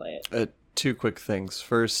excited to play it. Two quick things.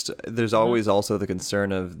 First, there's always also the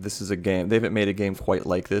concern of, this is a game. They haven't made a game quite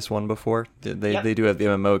like this one before. They do have the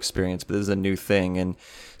MMO experience, but this is a new thing. And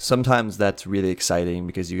sometimes that's really exciting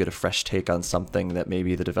because you get a fresh take on something that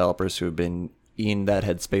maybe the developers who have been in that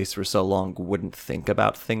headspace for so long wouldn't think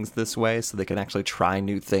about things this way. So they can actually try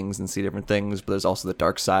new things and see different things. But there's also the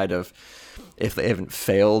dark side of, if they haven't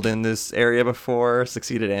failed in this area before,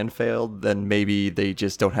 succeeded and failed, then maybe they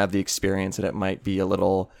just don't have the experience, and it might be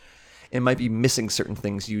missing certain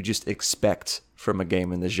things you just expect from a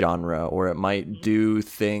game in the genre, or it might do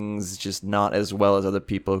things just not as well as other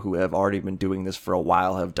people who have already been doing this for a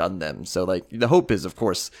while have done them. So like, the hope is, of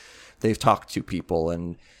course, they've talked to people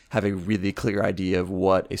and have a really clear idea of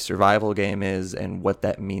what a survival game is and what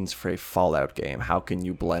that means for a Fallout game. How can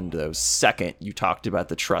you blend those? Second, you talked about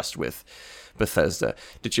the trust with Bethesda.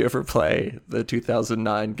 Did you ever play the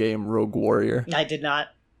 2009 game Rogue Warrior? I did not.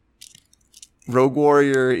 Rogue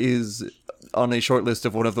Warrior is on a short list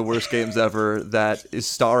of one of the worst games ever, that is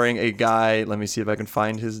starring a guy, let me see if I can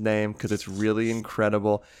find his name because it's really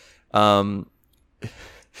incredible, Richard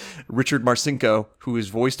Marcinko, who is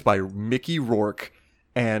voiced by Mickey Rourke,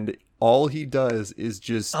 and all he does is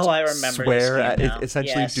just swear at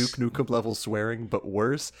essentially yes. Duke Nukem level swearing, but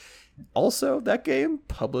worse. Also, that game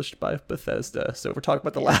published by Bethesda. So we're talking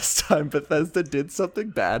about the last time Bethesda did something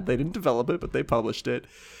bad. They didn't develop it, but they published it.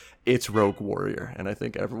 It's Rogue Warrior, and I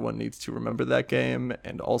think everyone needs to remember that game.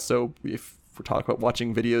 And also, if we're talking about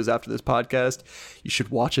watching videos after this podcast, you should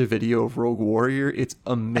watch a video of Rogue Warrior. It's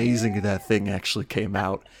amazing that thing actually came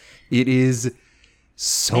out. It is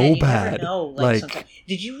so bad. Never know, like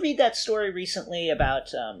did you read that story recently about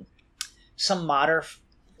some modder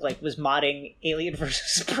was modding Alien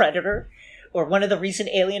versus Predator, or one of the recent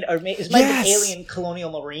Alien, or it might have been Alien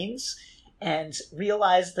Colonial Marines, and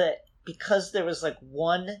realized that because there was like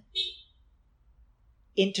one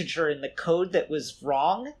integer in the code that was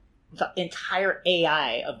wrong, the entire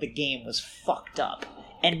AI of the game was fucked up,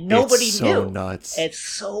 and nobody knew. It's so nuts. It's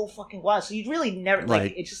so fucking wild. So you really never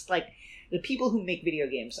like. It's just like the people who make video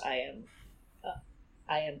games. I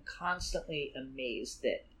am constantly amazed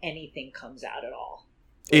that anything comes out at all.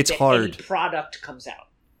 It's that hard. any product comes out.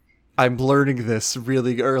 I'm learning this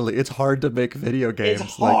really early. It's hard to make video games.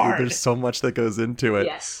 It's hard. Like, there's so much that goes into it.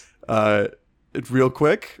 Yes. Real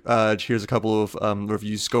quick, here's a couple of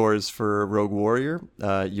review scores for Rogue Warrior.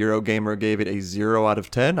 Eurogamer gave it a 0 out of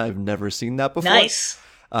 10. I've never seen that before. Nice.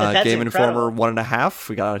 That's Game incredible. Informer 1.5.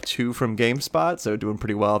 We got a 2 from GameSpot, so doing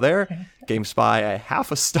pretty well there. GameSpy a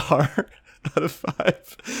half a star out of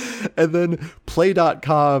 5. And then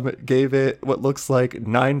Play.com gave it what looks like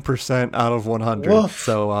 9% out of 100. Woof.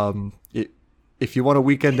 So if you want a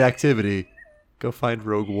weekend activity, go find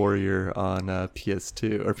Rogue Warrior on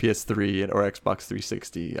PS2 or PS3 or Xbox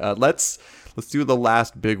 360. Let's do the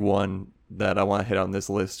last big one that I want to hit on this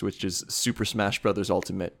list, which is Super Smash Bros.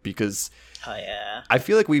 Ultimate, because Oh yeah. I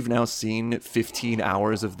feel like we've now seen 15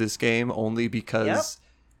 hours of this game only because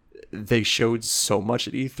they showed so much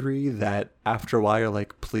at E3 that after a while you're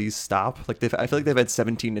like, please stop. Like I feel like they've had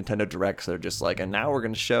 17 Nintendo Directs that are just like, and now we're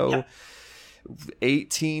going to show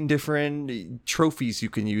 18 different trophies you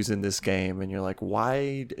can use in this game, and you're like,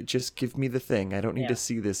 why just give me the thing? I don't need to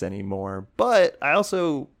see this anymore. But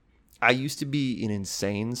I used to be an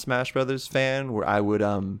insane Smash Brothers fan where I would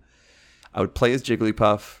play as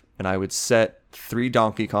Jigglypuff and I would set 3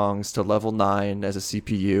 Donkey Kongs to level 9 as a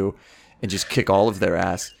CPU and just kick all of their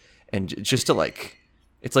ass, and just to like,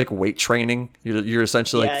 it's like weight training. You're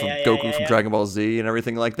essentially Goku from Dragon Ball Z and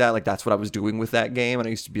everything like that. Like, that's what I was doing with that game, and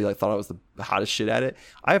I used to be like, thought I was the hottest shit at it.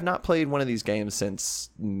 I have not played one of these games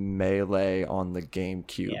since Melee on the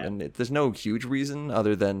GameCube, and there's no huge reason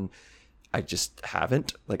other than I just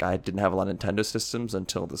haven't. Like, I didn't have a lot of Nintendo systems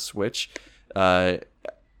until the Switch.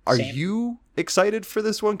 Are you excited for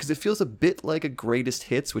this one? Because it feels a bit like a greatest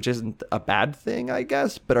hits, which isn't a bad thing, I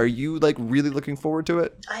guess. But are you like really looking forward to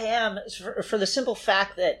it? I am, for the simple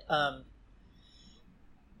fact that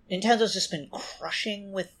Nintendo's just been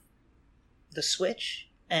crushing with the Switch,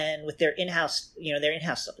 and with their in-house, their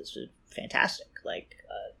in-house stuff is fantastic. Like,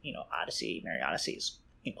 Odyssey, Mario Odyssey is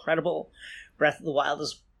incredible. Breath of the Wild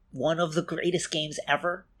is one of the greatest games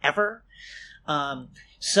ever.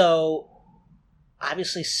 So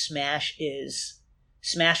obviously Smash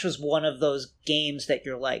was one of those games that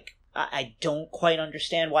you're like, I don't quite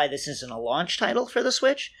understand why this isn't a launch title for the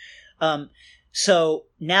Switch. So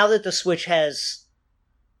now that the Switch has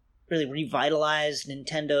really revitalized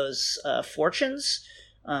Nintendo's fortunes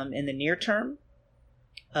in the near term,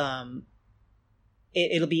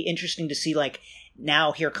 it'll be interesting to see, like,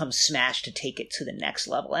 now here comes Smash to take it to the next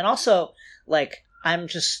level. And also, like, I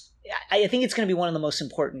think it's going to be one of the most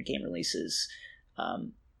important game releases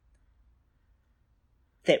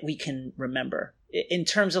that we can remember in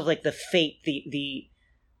terms of like the fate,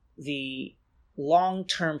 the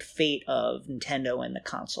long-term fate of Nintendo and the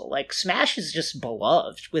console. Like, Smash is just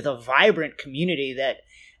beloved with a vibrant community that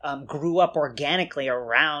grew up organically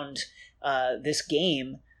around this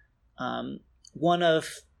game. One of,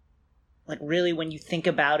 like, really, when you think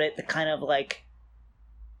about it, the kind of like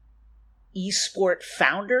esport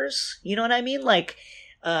founders, you know what I mean? Like,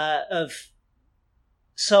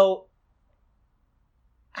 so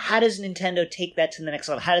how does Nintendo take that to the next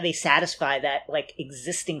level? How do they satisfy that, like,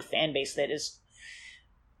 existing fan base that is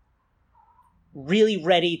really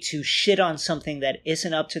ready to shit on something that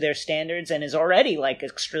isn't up to their standards and is already, like,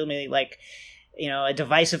 extremely, like, a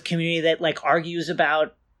divisive community that, like, argues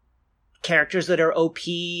about characters that are OP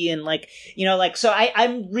and, like, so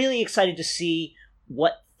I'm really excited to see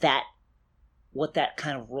what that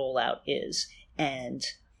kind of rollout is, and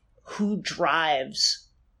who drives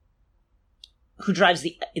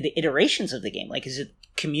the iterations of the game. Like, is it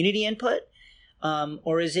community input,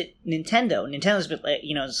 or is it Nintendo? Nintendo's been,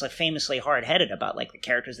 it's like famously hard-headed about, like, the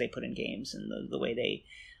characters they put in games and the way they,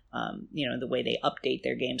 the way they update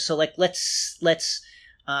their games. So, like, let's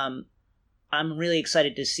I'm really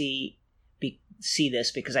excited to see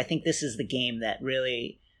this, because I think this is the game that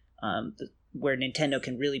really, where Nintendo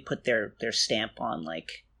can really put their stamp on,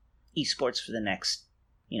 like, esports for the next,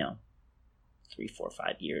 3, 4,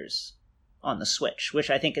 5 years on the Switch, which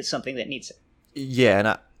I think is something that needs it. Yeah,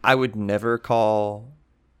 and I would never call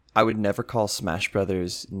Smash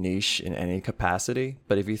Brothers niche in any capacity.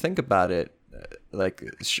 But if you think about it, like,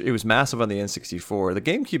 it was massive on the N64. The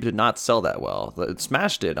GameCube did not sell that well.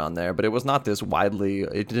 Smash did on there, but it was not this widely.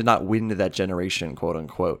 It did not win that generation, quote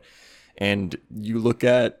unquote. And you look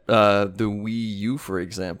at the Wii U, for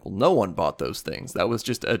example. No one bought those things. That was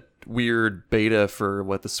just a weird beta for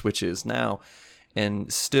what the Switch is now.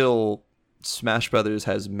 And still, Smash Brothers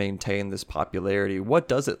has maintained this popularity. What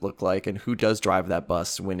does it look like, and who does drive that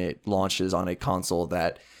bus when it launches on a console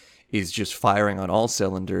that is just firing on all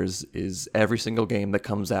cylinders? Is every single game that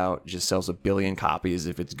comes out just sells 1 billion copies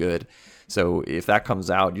if it's good. So if that comes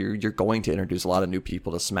out, you're going to introduce a lot of new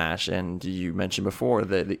people to Smash. And you mentioned before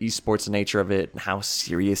the esports nature of it and how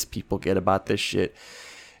serious people get about this shit.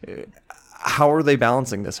 How are they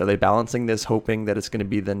balancing this? Are they balancing this hoping that it's going to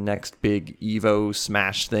be the next big Evo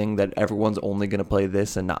Smash thing, that everyone's only going to play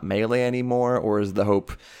this and not Melee anymore? Or is the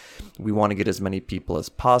hope we want to get as many people as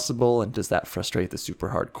possible? And does that frustrate the super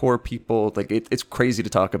hardcore people? Like, it's crazy to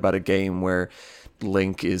talk about a game where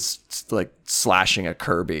Link is like slashing a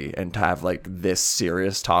Kirby and to have like this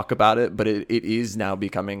serious talk about it, but it is now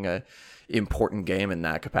becoming a important game in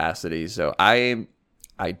that capacity. So I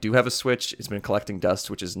do have a Switch. It's been collecting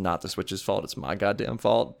dust, which is not the Switch's fault. It's my goddamn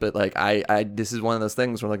fault. But like I this is one of those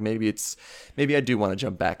things where like maybe I do want to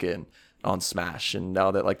jump back in on Smash. And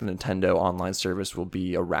now that like the Nintendo online service will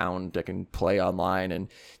be around, I can play online and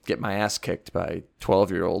get my ass kicked by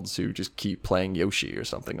 12-year-olds who just keep playing Yoshi or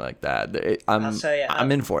something like that.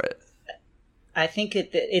 I'm in for it. I think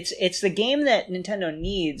it's the game that Nintendo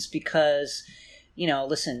needs because,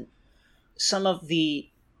 listen, some of the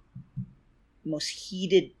most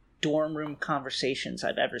heated dorm room conversations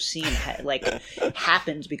I've ever seen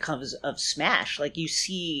happens because of Smash. Like, you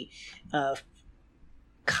see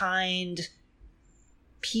kind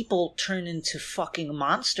people turn into fucking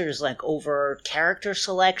monsters, like, over character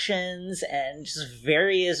selections and just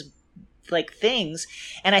various like things.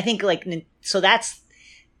 And I think so that's,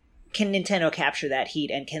 can Nintendo capture that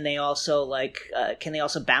heat, and can they also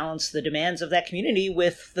balance the demands of that community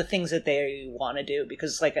with the things that they want to do?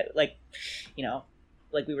 Because like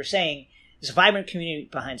we were saying, there's a vibrant community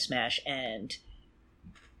behind Smash, and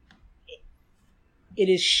it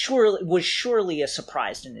was surely a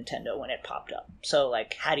surprise to Nintendo when it popped up. So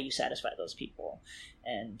like, how do you satisfy those people?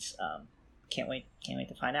 And can't wait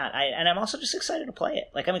to find out. And I'm also just excited to play it.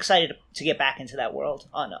 Like, I'm excited to get back into that world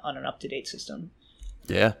on an up-to-date system.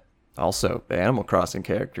 Yeah. Also, the Animal Crossing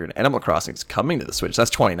character, and Animal Crossing is coming to the Switch. That's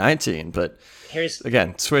 2019, but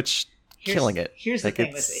again, Switch killing it. Here's the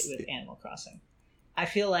thing with Animal Crossing. I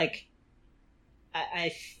feel like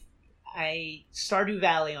I Stardew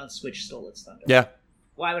Valley on Switch stole its thunder. Yeah.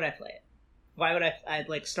 Why would I play it? Why would I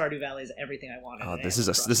like Stardew Valley is everything I wanted. Oh, this is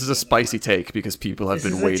a spicy take because people have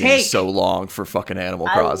been waiting so long for fucking Animal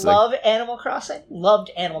Crossing. I love Animal Crossing.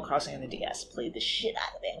 Loved Animal Crossing on the DS. Played the shit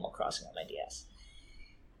out of Animal Crossing on my DS.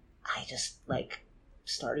 I just like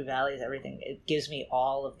Stardew Valley is everything. It gives me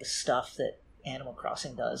all of the stuff that Animal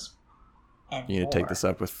Crossing does. And you need to take this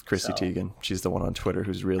up with Chrissy Teigen. She's the one on Twitter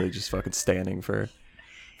who's really just fucking standing for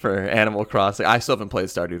Animal Crossing. I still haven't played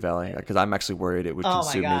Stardew Valley because I'm actually worried it would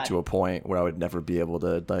consume me to a point where I would never be able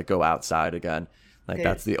to like go outside again. Like,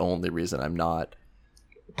 that's the only reason I'm not.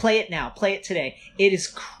 Play it now. Play it today. It is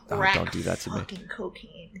crack. Don't do that to fucking me.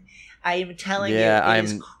 Cocaine. I am telling you, it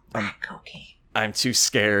is crack cocaine. I'm too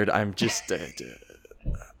scared. I'm just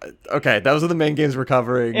okay. Those are the main games we're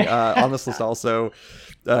covering on this list. Also,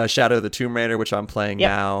 Shadow of the Tomb Raider, which I'm playing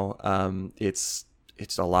now. It's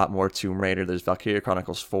a lot more Tomb Raider. There's Valkyria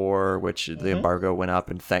Chronicles 4, which the embargo went up,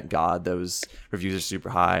 and thank God those reviews are super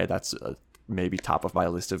high. That's maybe top of my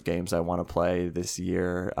list of games I want to play this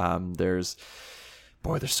year. There's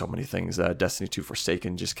so many things. Destiny 2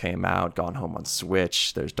 Forsaken just came out. Gone Home on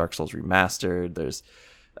Switch. There's Dark Souls Remastered. There's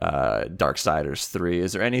Darksiders 3.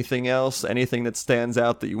 Is there anything else? Anything that stands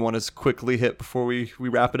out that you want to quickly hit before we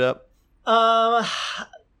wrap it up?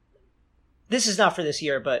 This is not for this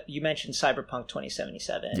year, but you mentioned Cyberpunk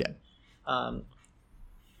 2077. Yeah.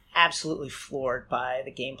 Absolutely floored by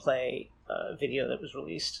the gameplay video that was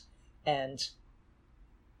released. And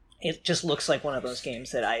it just looks like one of those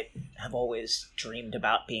games that I have always dreamed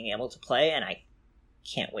about being able to play, and I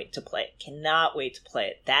can't wait to play it. Cannot wait to play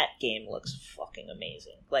it. That game looks fucking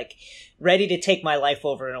amazing. Like, ready to take my life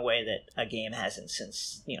over in a way that a game hasn't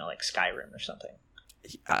since, like Skyrim or something.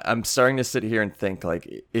 I'm starting to sit here and think,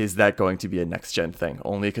 like, is that going to be a next-gen thing?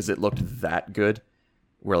 Only because it looked that good,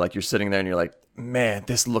 where, like, you're sitting there and you're like, man,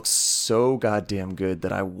 this looks so goddamn good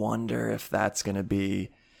that I wonder if that's going to be,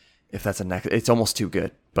 if that's a next, it's almost too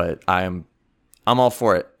good, but I'm all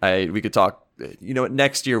for it. We could talk,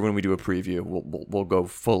 next year when we do a preview, we'll go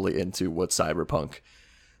fully into what Cyberpunk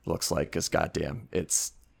looks like, because goddamn,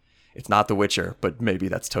 it's not The Witcher, but maybe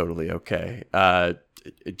that's totally okay.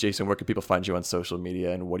 Jason, where can people find you on social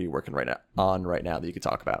media, and what are you working right now that you can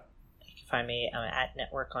talk about? You can find me. I'm at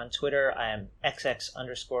Network on Twitter. I am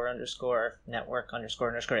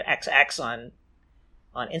XX__Network__XX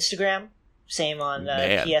on Instagram. Same on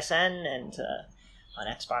PSN and on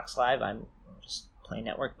Xbox Live. I'm just playing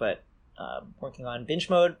Network, but working on Binge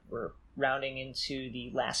Mode. We're rounding into the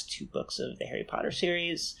last 2 books of the Harry Potter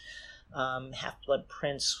series. Half-Blood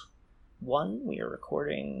Prince 1. We are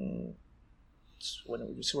recording So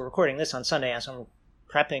we're recording this on Sunday, so I'm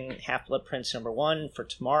prepping Half-Blood Prince #1 for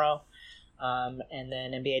tomorrow. And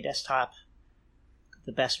then NBA Desktop,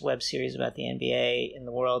 the best web series about the NBA in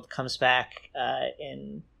the world, comes back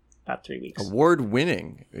in about 3 weeks.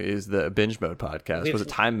 Award-winning is the Binge Mode Podcast. Was it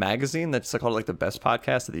Time Magazine that's called like the best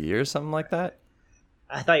podcast of the year or something like that?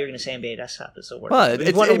 I thought you were going to say NBA Desktop is award. Well,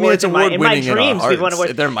 it's award-winning in our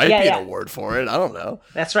hearts. There might be an award for it. I don't know.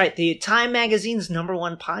 That's right. The Time Magazine's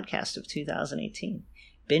 #1 podcast of 2018.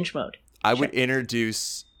 Binge Mode. I would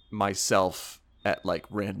introduce myself at like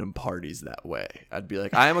random parties that way. I'd be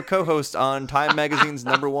like, I am a co-host on Time Magazine's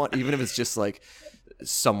 #1, even if it's just like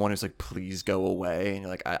someone who's like, please go away. And you're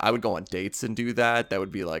like, I would go on dates and do that. That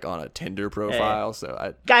would be like on a Tinder profile.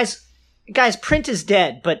 So Guys, print is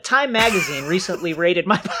dead, but Time Magazine recently rated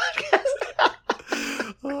my podcast.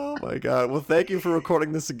 Oh my God. Well, thank you for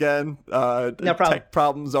recording this again. No problem. Tech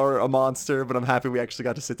problems are a monster, but I'm happy we actually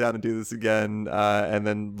got to sit down and do this again. And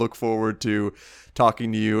then look forward to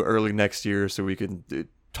talking to you early next year so we can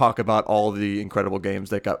talk about all the incredible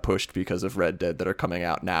games that got pushed because of Red Dead that are coming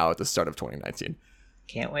out now at the start of 2019.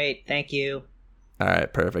 Can't wait. Thank you. All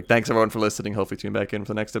right, perfect. Thanks everyone for listening. Hopefully tune back in for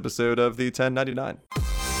the next episode of the 1099.